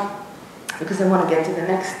because I want to get to the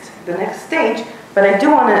next stage, but I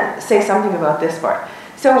do want to say something about this part.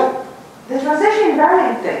 So the transition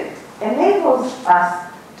invariant thing enables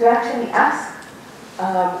us to actually ask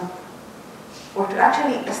or to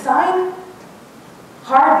actually assign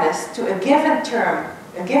hardness to a given term,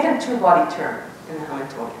 a given two-body term in the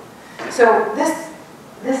Hamiltonian. So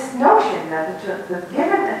this notion that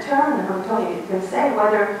given a term in the Hamiltonian, you can say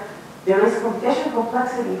whether there is computation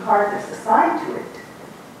complexity hardness assigned to it,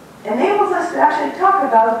 enables us to actually talk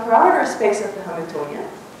about the parameter space of the Hamiltonian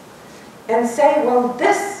and say, well,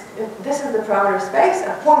 this if this is the parameter space,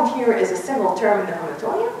 a point here is a single term in the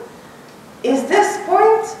Hamiltonian. Is this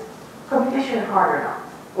point computation hard or not,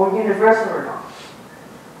 or universal or not?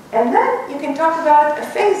 And then you can talk about a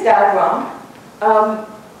phase diagram of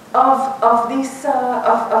this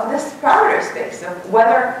parameter space, of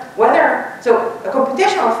whether so a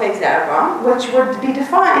computational phase diagram, which would be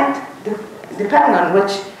defined depending on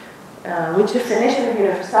which definition of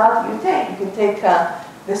universality you take. You can take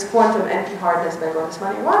this quantum NP-hardness by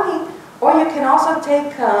Gordis-Manirani, or you can also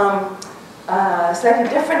take a slightly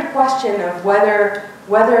different question of whether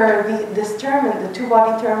this term, the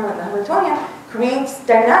two-body term in the Hamiltonian, creates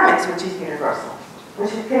dynamics which is universal,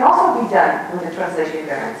 which can also be done with the translation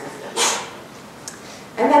invariant system.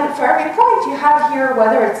 And then for every point you have here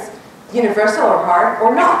whether it's universal or hard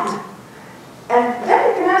or not. And then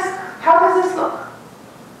you can ask, how does this look?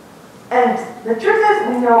 And the truth is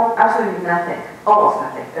we know absolutely nothing, almost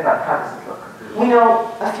nothing, about how does it look. We know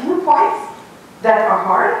a few points that are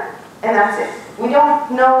hard, and that's it. We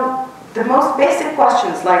don't know the most basic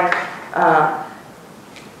questions like,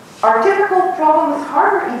 are typical problems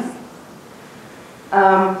hard or easy?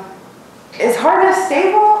 Is hardness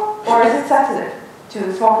stable or is it sensitive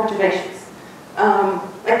to small perturbations?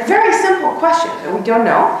 Like very simple questions that we don't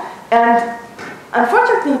know. And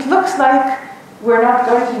unfortunately, it looks like we're not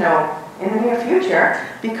going to know in the near future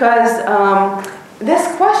because this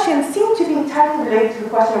question seems to be tightly related to the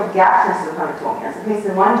question of gapness of Hamiltonians. At least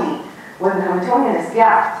in 1D, when the Hamiltonian is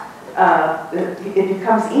gapped, it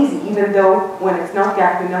becomes easy, even though when it's not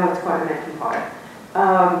gapped, we know it's quantum hard.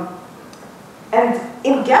 And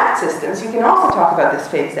in gap systems, you can also talk about this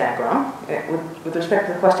phase diagram with respect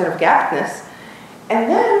to the question of gappedness. And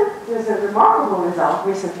then there's a remarkable result,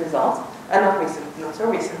 not so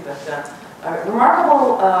recent, but a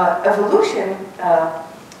remarkable evolution of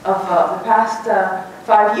the past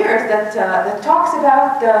 5 years that talks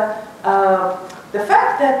about the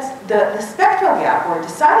fact that the spectral gap, or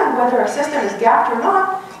deciding whether a system is gapped or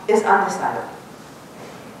not, is undecidable.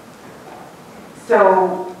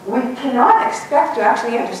 So we cannot expect to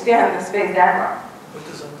actually understand this phase diagram. What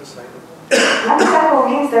does undecidable? Undecidable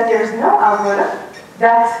means that there's no algorithm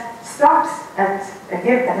that stops at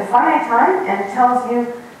a finite time and tells you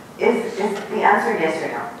is the answer yes or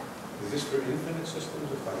no. Is this for infinite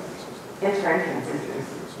systems or finite systems? It's for infinite systems. Infinite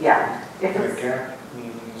systems. Yeah. And a gap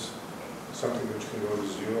means something which can go to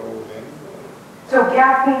 0 then? So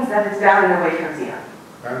gap means that it's bounded away from 0.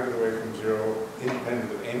 Bounded away from 0,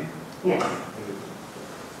 independent of n? Yes.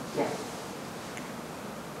 Yes.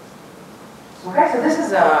 Okay, so this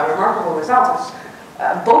is a remarkable result.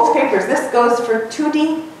 Both papers, this goes for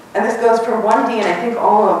 2D and this goes for 1D, and I think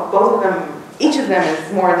both of them, each of them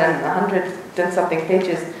is more than 100 and something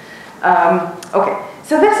pages. Okay,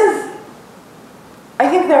 so this is, I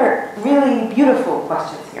think they're really beautiful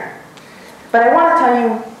questions here. But I want to tell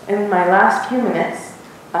you in my last few minutes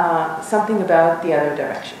something about the other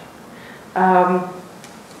direction. I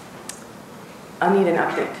need an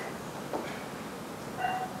update.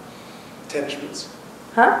 10 minutes.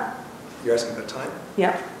 Huh? You're asking about time?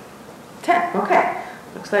 Yeah. 10, okay.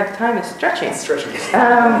 Looks like time is stretching. It's stretching.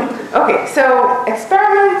 Okay, so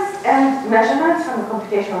experiments and measurements from a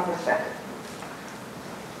computational perspective.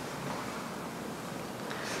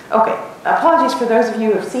 Okay, apologies for those of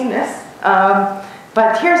you who have seen this,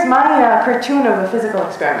 but here's my cartoon of a physical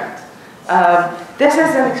experiment. This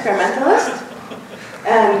is an experimentalist,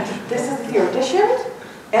 and this is a theoretician,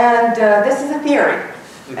 and this is a theory.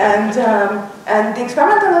 And the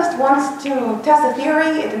experimentalist wants to test a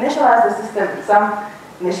theory. It initializes the system in some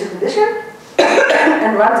initial condition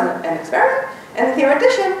and runs an experiment. And the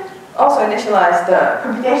theoretician also initializes the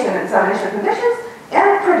computation in some initial conditions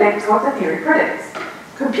and predicts what the theory predicts,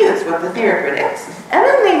 computes what the theory predicts, and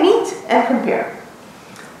then they meet and compare.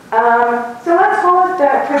 So let's call it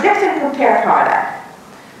the predict and compare paradigm.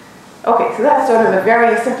 Okay, so that's sort of a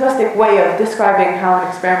very simplistic way of describing how an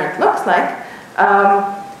experiment looks like.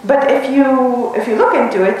 But if you look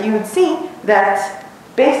into it, you would see that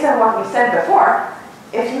based on what we said before,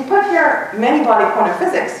 if you put here many-body quantum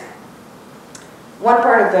physics, one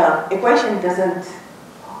part of the equation doesn't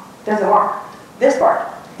work. This part,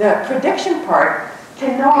 the prediction part,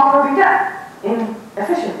 can no longer be done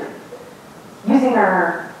efficiently. In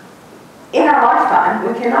our lifetime,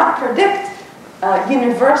 we cannot predict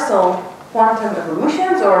universal quantum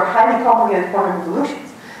evolutions or highly complicated quantum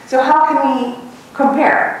evolutions. So how can we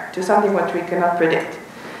compare to something which we cannot predict?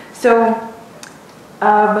 So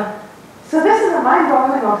this is a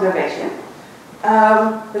mind-boggling observation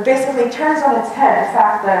that basically turns on its head the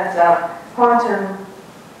fact that quantum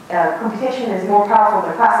computation is more powerful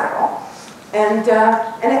than classical. And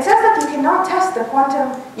it says that you cannot test the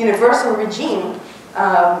quantum universal regime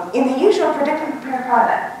in the usual predict and compare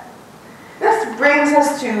paradigm. This brings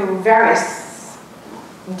us to various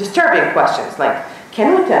disturbing questions, like,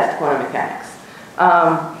 can we test quantum mechanics?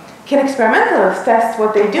 Can experimentalists test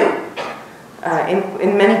what they do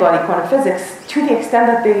in many-body quantum physics to the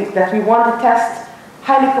extent that we want to test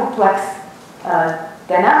highly complex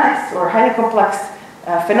dynamics or highly complex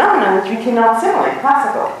phenomena which we cannot simulate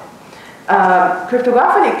classically?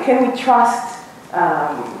 Cryptographically, can we trust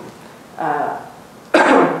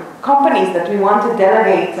companies that we want to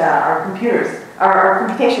delegate our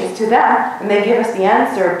computations to them, and they give us the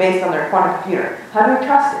answer based on their quantum computer? How do we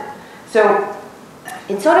trust it? So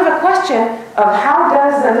it's sort of a question of how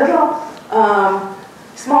does a little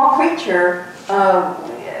small creature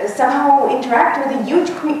somehow interact with a huge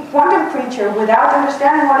quantum creature without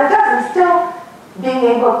understanding what it does and still being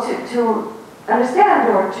able to understand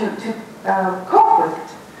or to cope with it.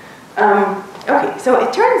 Okay, so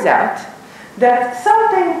it turns out that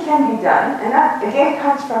something can be done, and that again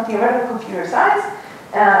comes from theoretical computer science.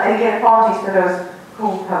 And again, apologies for those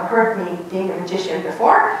who have heard me being a magician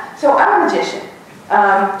before. So I'm a magician,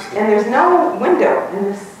 and there's no window in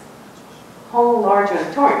this whole large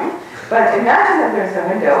auditorium. But imagine that there's a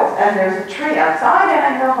window and there's a tree outside, and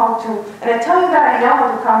I know how to, and I tell you that I know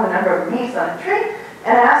how to count the number of leaves on a tree,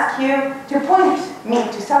 and I ask you to point me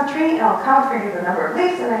to some tree, and I'll count for you the number of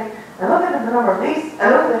leaves, and I look at the number of leaves, I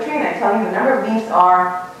look at the tree, and I tell you the number of leaves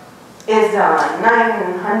is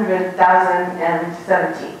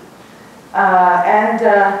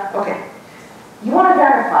 900,017. Okay, you want to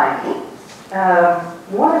verify me.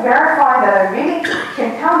 You want to verify that I really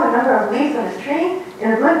can count the number of leaves on a tree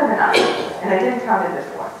in a blink of an eye, and I didn't count it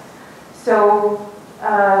before. So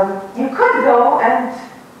you could go and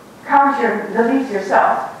count the leaves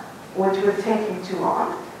yourself, which would take you too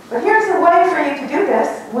long. But here's a way for you to do this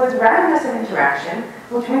with randomness and interaction,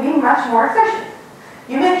 which would be much more efficient.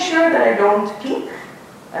 You make sure that I don't peek,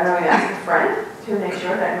 and then you ask a friend to make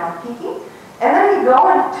sure that I'm not peeking, and then you go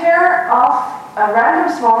and tear off a random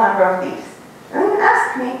small number of leaves. And then you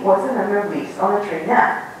ask me, what's the number of leaves on the tree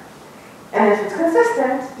now? And if it's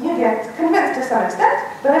consistent, you get convinced to some extent,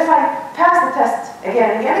 but if I pass the test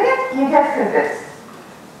again and again and again, you get convinced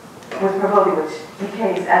with probability which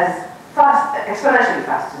decays as fast, exponentially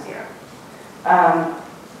fast to zero.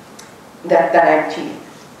 That I achieved.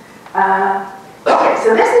 Okay,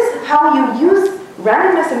 so this is how you use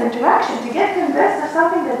randomness and interaction to get convinced of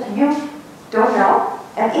something that you don't know,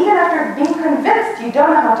 and even after being convinced, you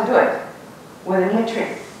don't know how to do it with a new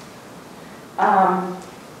tree.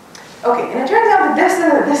 Okay, and it turns out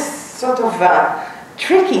that this sort of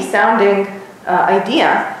tricky sounding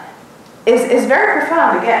idea is very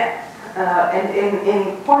profound again. And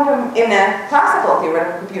in a classical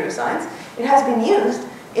theoretical computer science, it has been used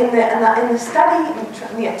in the study,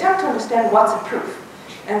 in the attempt to understand what's a proof.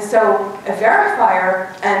 And so a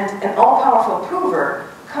verifier and an all-powerful prover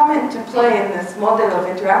come into play in this model of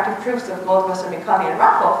interactive proofs of Goldwasser, Mikhaili, and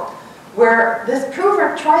Rakov, where this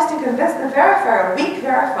prover tries to convince the verifier, a weak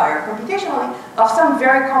verifier, computationally, of some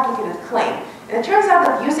very complicated claim. And it turns out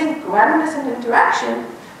that using randomness and interaction,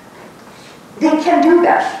 they can do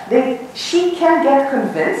that. She can get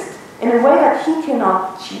convinced in a way that he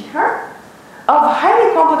cannot cheat her of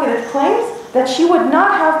highly complicated claims that she would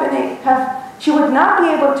not she would not be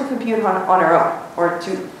able to compute on her own or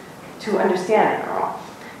to understand on her own.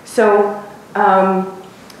 So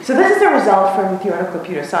so this is a result from theoretical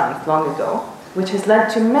computer science long ago, which has led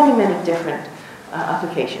to many, many different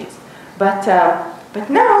applications. But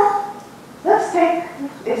now, let's take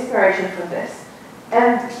inspiration from this.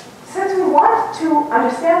 And since we want to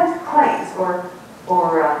understand claims or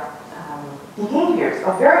behaviors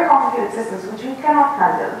of very complicated systems which we cannot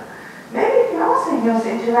handle, maybe we can also use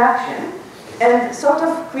interaction and sort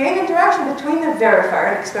of create interaction between the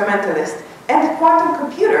verifier, an experimentalist, and the quantum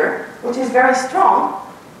computer, which is very strong.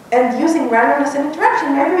 And using randomness and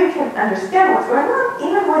interaction, maybe we can understand what's going on,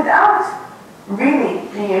 even without really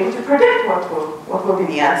being able to predict what will be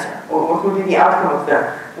the answer, or what will be the outcome of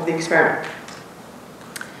the experiment.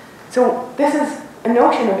 So this is a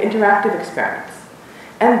notion of interactive experiments.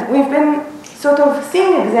 And we've been sort of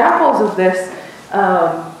seeing examples of this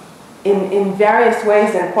in various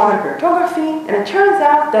ways in quantum cryptography. And it turns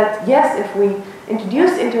out that, yes, if we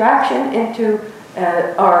introduce interaction into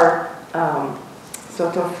our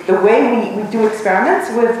sort of the way we do experiments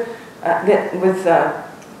with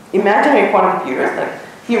imaginary quantum computers, like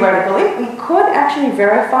theoretically, we could actually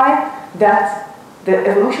verify that the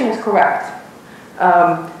evolution is correct.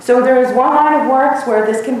 So there is one line of works where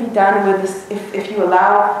this can be done with this, if you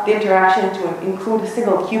allow the interaction to include a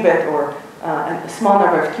single qubit or a small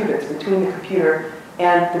number of qubits between the computer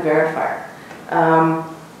and the verifier.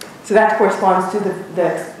 So that corresponds to the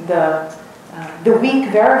weak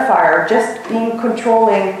verifier just being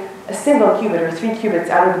controlling a single qubit or 3 qubits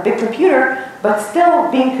out of the big computer, but still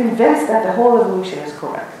being convinced that the whole evolution is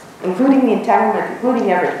correct, including the entanglement,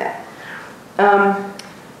 including everything. I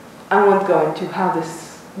won't go into how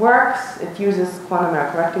this works. It uses quantum error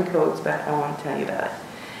correcting codes, but I won't tell you about it.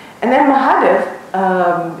 And then Mahadev,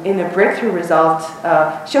 in a breakthrough result,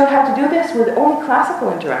 showed how to do this with only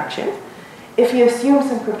classical interaction if you assume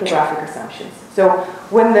some cryptographic assumptions. So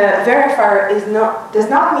when the verifier does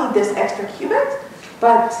not need this extra qubit,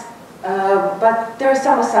 but there are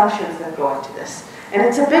some assumptions that go into this. And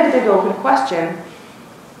it's a big, big open question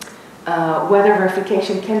whether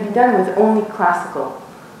verification can be done with only classical,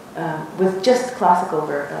 with just classical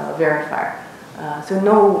verifier. So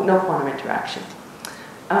no quantum interaction.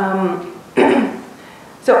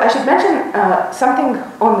 So I should mention something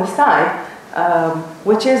on the side,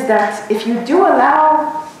 which is that if you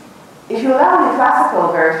allow the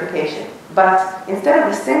classical verification, but instead of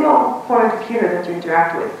a single quantum computer that you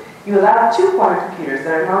interact with, you allow 2 quantum computers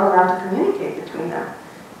that are not allowed to communicate between them,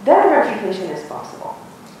 then verification is possible.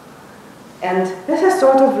 And this is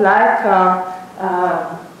sort of like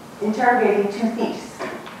interrogating 2 thieves.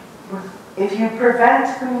 If you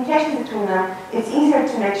prevent communication between them, it's easier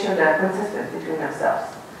to make sure they're consistent between themselves.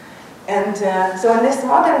 And so in this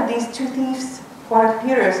model, these 2 thieves, quantum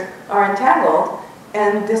computers, are entangled,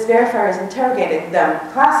 and this verifier is interrogating them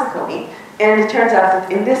classically. And it turns out that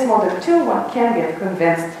in this model too, one can get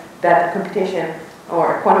convinced that computation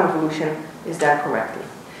or quantum evolution is done correctly.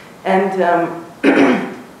 And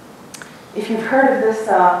if you've heard of this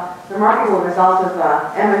remarkable result of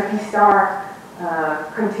MMP star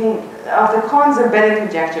of the Kahn's embedding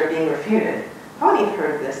conjecture being refuted, how many have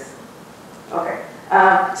heard of this? Okay.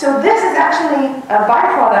 So this is actually a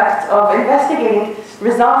byproduct of investigating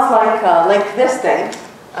results like this thing,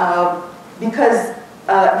 because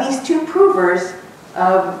these 2 provers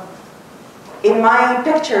in my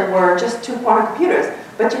picture were just 2 quantum computers.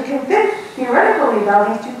 But you can think theoretically about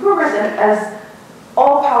these 2 provers as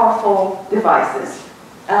all-powerful devices.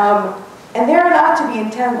 And they're allowed to be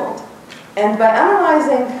entangled. And by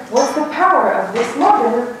analyzing what's the power of this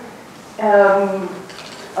model,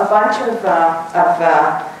 a bunch of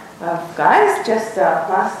guys just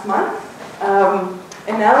last month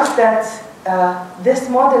announced that this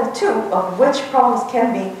model too, of which problems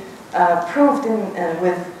can be proved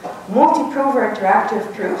with multi-prover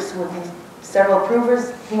interactive proofs with these several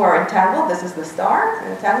provers who are entangled. This is the star,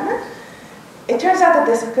 entanglement. It turns out that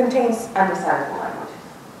this contains undecidable language.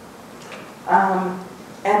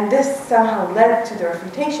 And this somehow led to the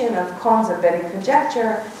refutation of Kahn's embedding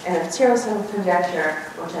conjecture and of Tiros's conjecture,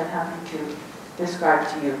 which I'm happy to describe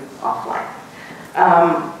to you offline.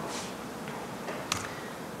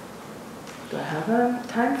 Do I have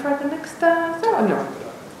time for the next? No.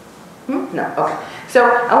 No. Okay. So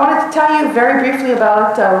I wanted to tell you very briefly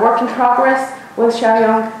about work in progress with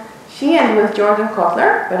Xiaoyong Shi and with Jordan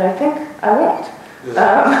Kotler, but I think I won't.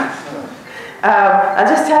 I'll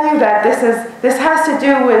just tell you that this has to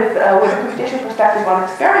do with a computation perspective on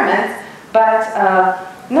experiments, but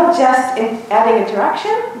not just in adding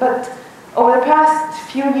interaction, but over the past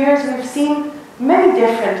few years we've seen many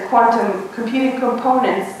different quantum computing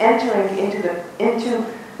components entering into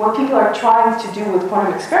what people are trying to do with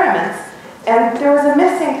quantum experiments, and there was a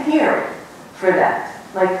missing theory for that.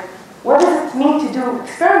 Like, what does it mean to do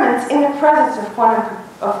experiments in the presence of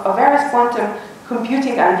various quantum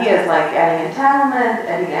computing ideas like adding entanglement,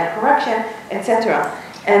 adding error correction, etc.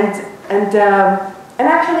 And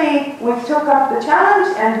actually, we took up the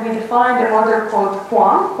challenge and we defined a model called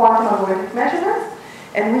QAM, quantum algorithmic measurements,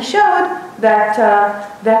 and we showed that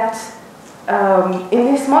in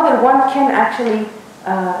this model one can actually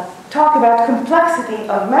talk about complexity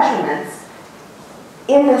of measurements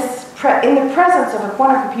in the presence of a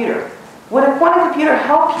quantum computer. Would a quantum computer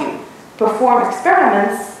help you perform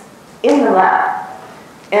experiments in the lab?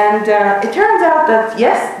 And it turns out that,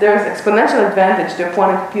 yes, there's exponential advantage to a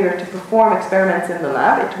quantum computer to perform experiments in the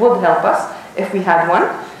lab. It would help us if we had one.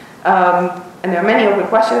 And there are many open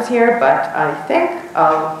questions here, but I think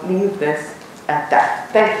I'll leave this at that.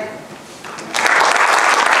 Thank you.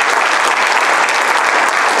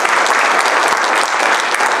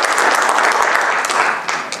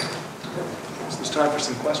 So there's time for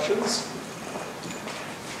some questions.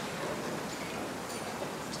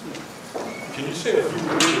 Can you say a few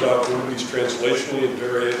words about one of these translationally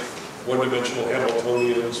invariant one-dimensional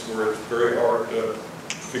Hamiltonians where it's very hard to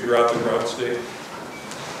figure out the ground state?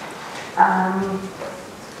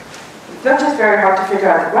 It's not just very hard to figure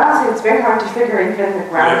out the ground state, it's very hard to figure even the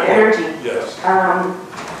ground energy. Yes.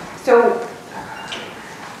 So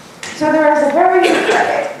there is a very,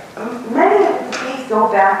 many of the techniques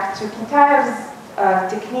go back to Kitaev's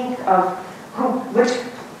technique of, which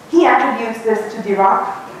he attributes this to Dirac.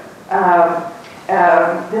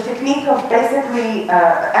 The technique of basically,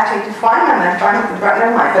 actually to Feynman, and Feynman,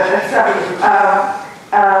 never mind, but that's,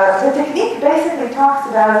 the technique basically talks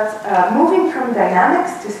about moving from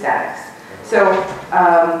dynamics to statics. So,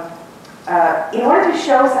 in order to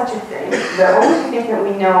show such a thing, the only technique that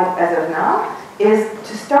we know as of now is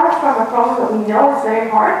to start from a problem that we know is very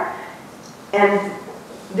hard, and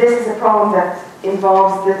this is a problem that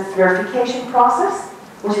involves this verification process,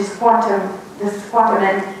 which is quantum, this quantum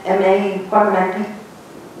MA, quantum NP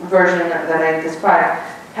version that I described,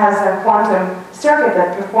 has a quantum circuit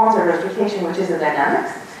that performs a verification, which is in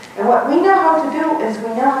dynamics. And what we know how to do is we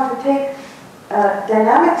know how to take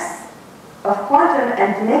dynamics of quantum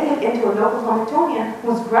and make it into a local Hamiltonian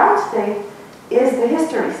whose ground state is the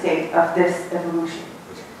history state of this evolution.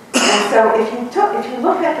 And so if you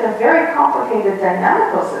look at a very complicated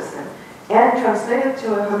dynamical system and translate it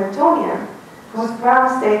to a Hamiltonian whose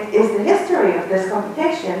ground state is the history of this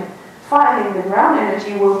computation, finding the ground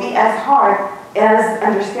energy will be as hard as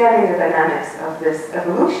understanding the dynamics of this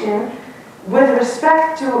evolution with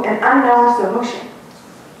respect to an unknown solution.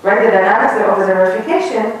 Right? The dynamics of the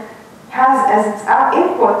verification has as its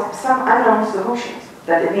input some unknown solutions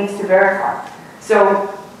that it needs to verify.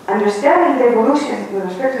 So understanding the evolution with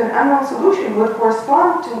respect to an unknown solution would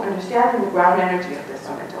correspond to understanding the ground energy of this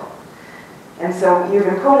Hamiltonian. And so you've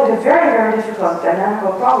encoded a very, very difficult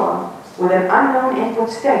dynamical problem with an unknown input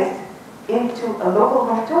state into a local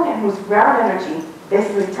Hamiltonian whose ground energy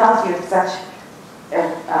basically tells you if such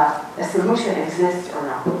a solution exists or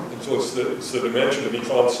not. And so it's the dimension of each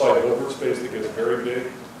on-site Hilbert space that gets very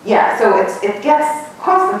big? Yeah, so it gets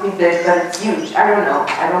constantly big, but it's huge. I don't know.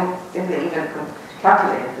 I don't think they even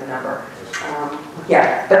calculated the number.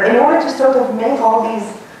 Yeah, but in order to sort of make all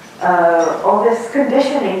this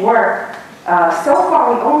conditioning work, so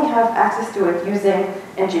far we only have access to it using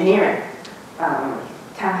engineering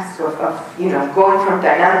tasks of going from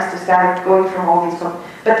dynamics to static, going from all these.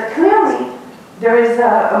 But clearly, there is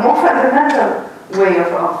a more fundamental way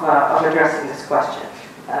of addressing this question,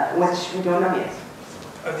 which we don't know yet.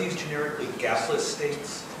 Are these generically gasless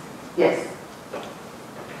states? Yes.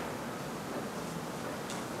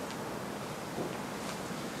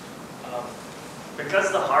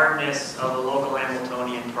 Because the hardness of a local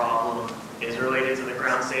Hamiltonian problem is related to the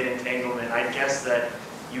ground state entanglement, I guess that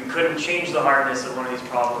you couldn't change the hardness of one of these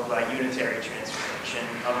problems by unitary transformation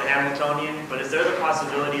of the Hamiltonian, but is there the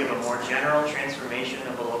possibility of a more general transformation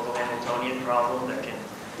of a local Hamiltonian problem that can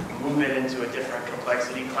move it into a different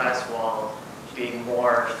complexity class while being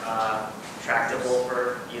more tractable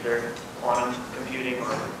for either quantum computing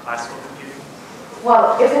or classical computing?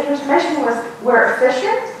 Well, if the transformation were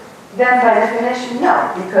efficient, then by definition,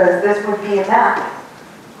 no, because this would be a map,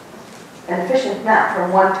 an efficient map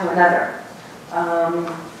from one to another.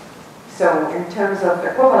 So in terms of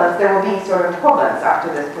equivalence, there will be sort of equivalence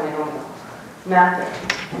after this polynomial mapping.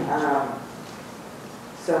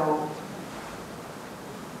 So,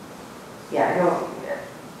 yeah,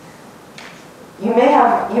 you may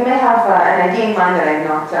have an idea in mind that I'm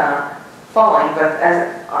not following, but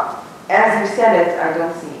as you said it, I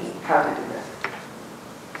don't see how to do this.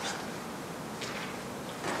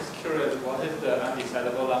 Just curious, what is the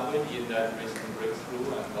undecidable language in that recent breakthrough,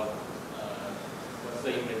 and what's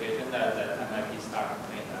the implication that MIT started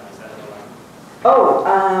playing undecidable language? Oh,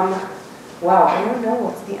 wow, I don't know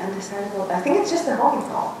what's the undecidable. I think it's just the Hawking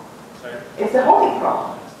problem. Sorry? It's the Hawking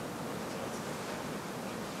problem.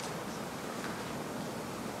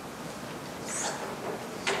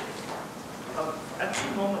 At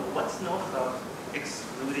the moment, what's known about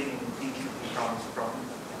excluding BQP problems from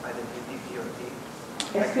either BQP or D?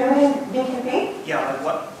 Excluding BQP? Yeah,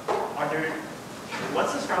 like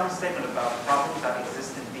what's the strong statement about problems that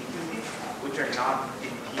exist in BQP which are not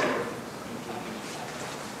in P or BQP?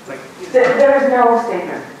 Like, There is no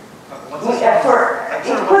statement.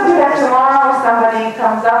 It could be that tomorrow somebody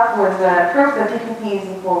comes up with proof that BQP is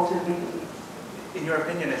equal to BQP. In your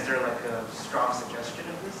opinion, is there like a strong suggestion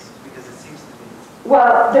of this? Because it seems to be.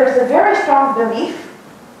 Well, there's a very strong belief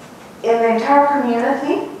in the entire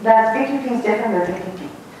community that BQP is different than BQP.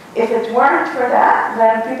 If it weren't for that,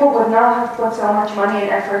 then people would not have put so much money and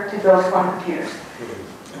effort to build quantum computers.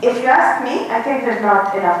 If you ask me, I think there's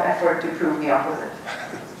not enough effort to prove the opposite.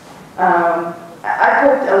 I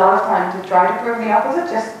put a lot of time to try to prove the opposite,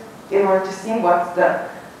 just in order to see what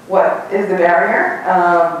is the barrier.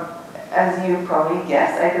 as you probably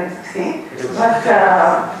guessed, I didn't succeed.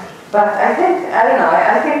 But I think, I don't know,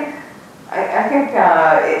 I think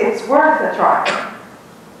it's worth a try,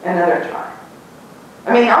 another try.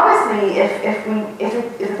 I mean, obviously, if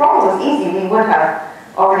the problem was easy, we would have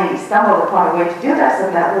already stumbled upon a way to do this,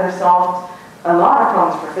 and that would have solved a lot of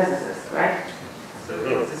problems for physicists, right? So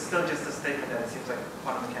is this still just a statement that it seems like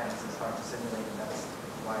quantum mechanics is hard to simulate, and that's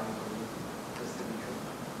why we believe this to be true?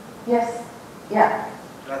 Yes, yeah.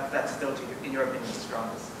 That's still, in your opinion, the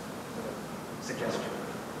strongest sort of suggestion.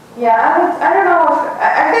 Yeah, I don't know if,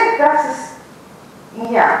 I think that's just,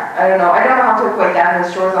 yeah, I don't know how to equate that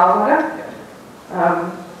with Shor's algorithm.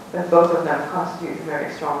 Yeah. But both of them constitute a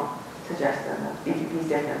very strong suggestion that BQP is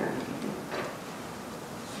different than BQP.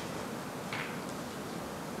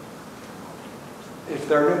 If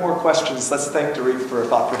there are no more questions, let's thank Dorit for a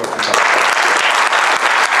thought-provoking talk.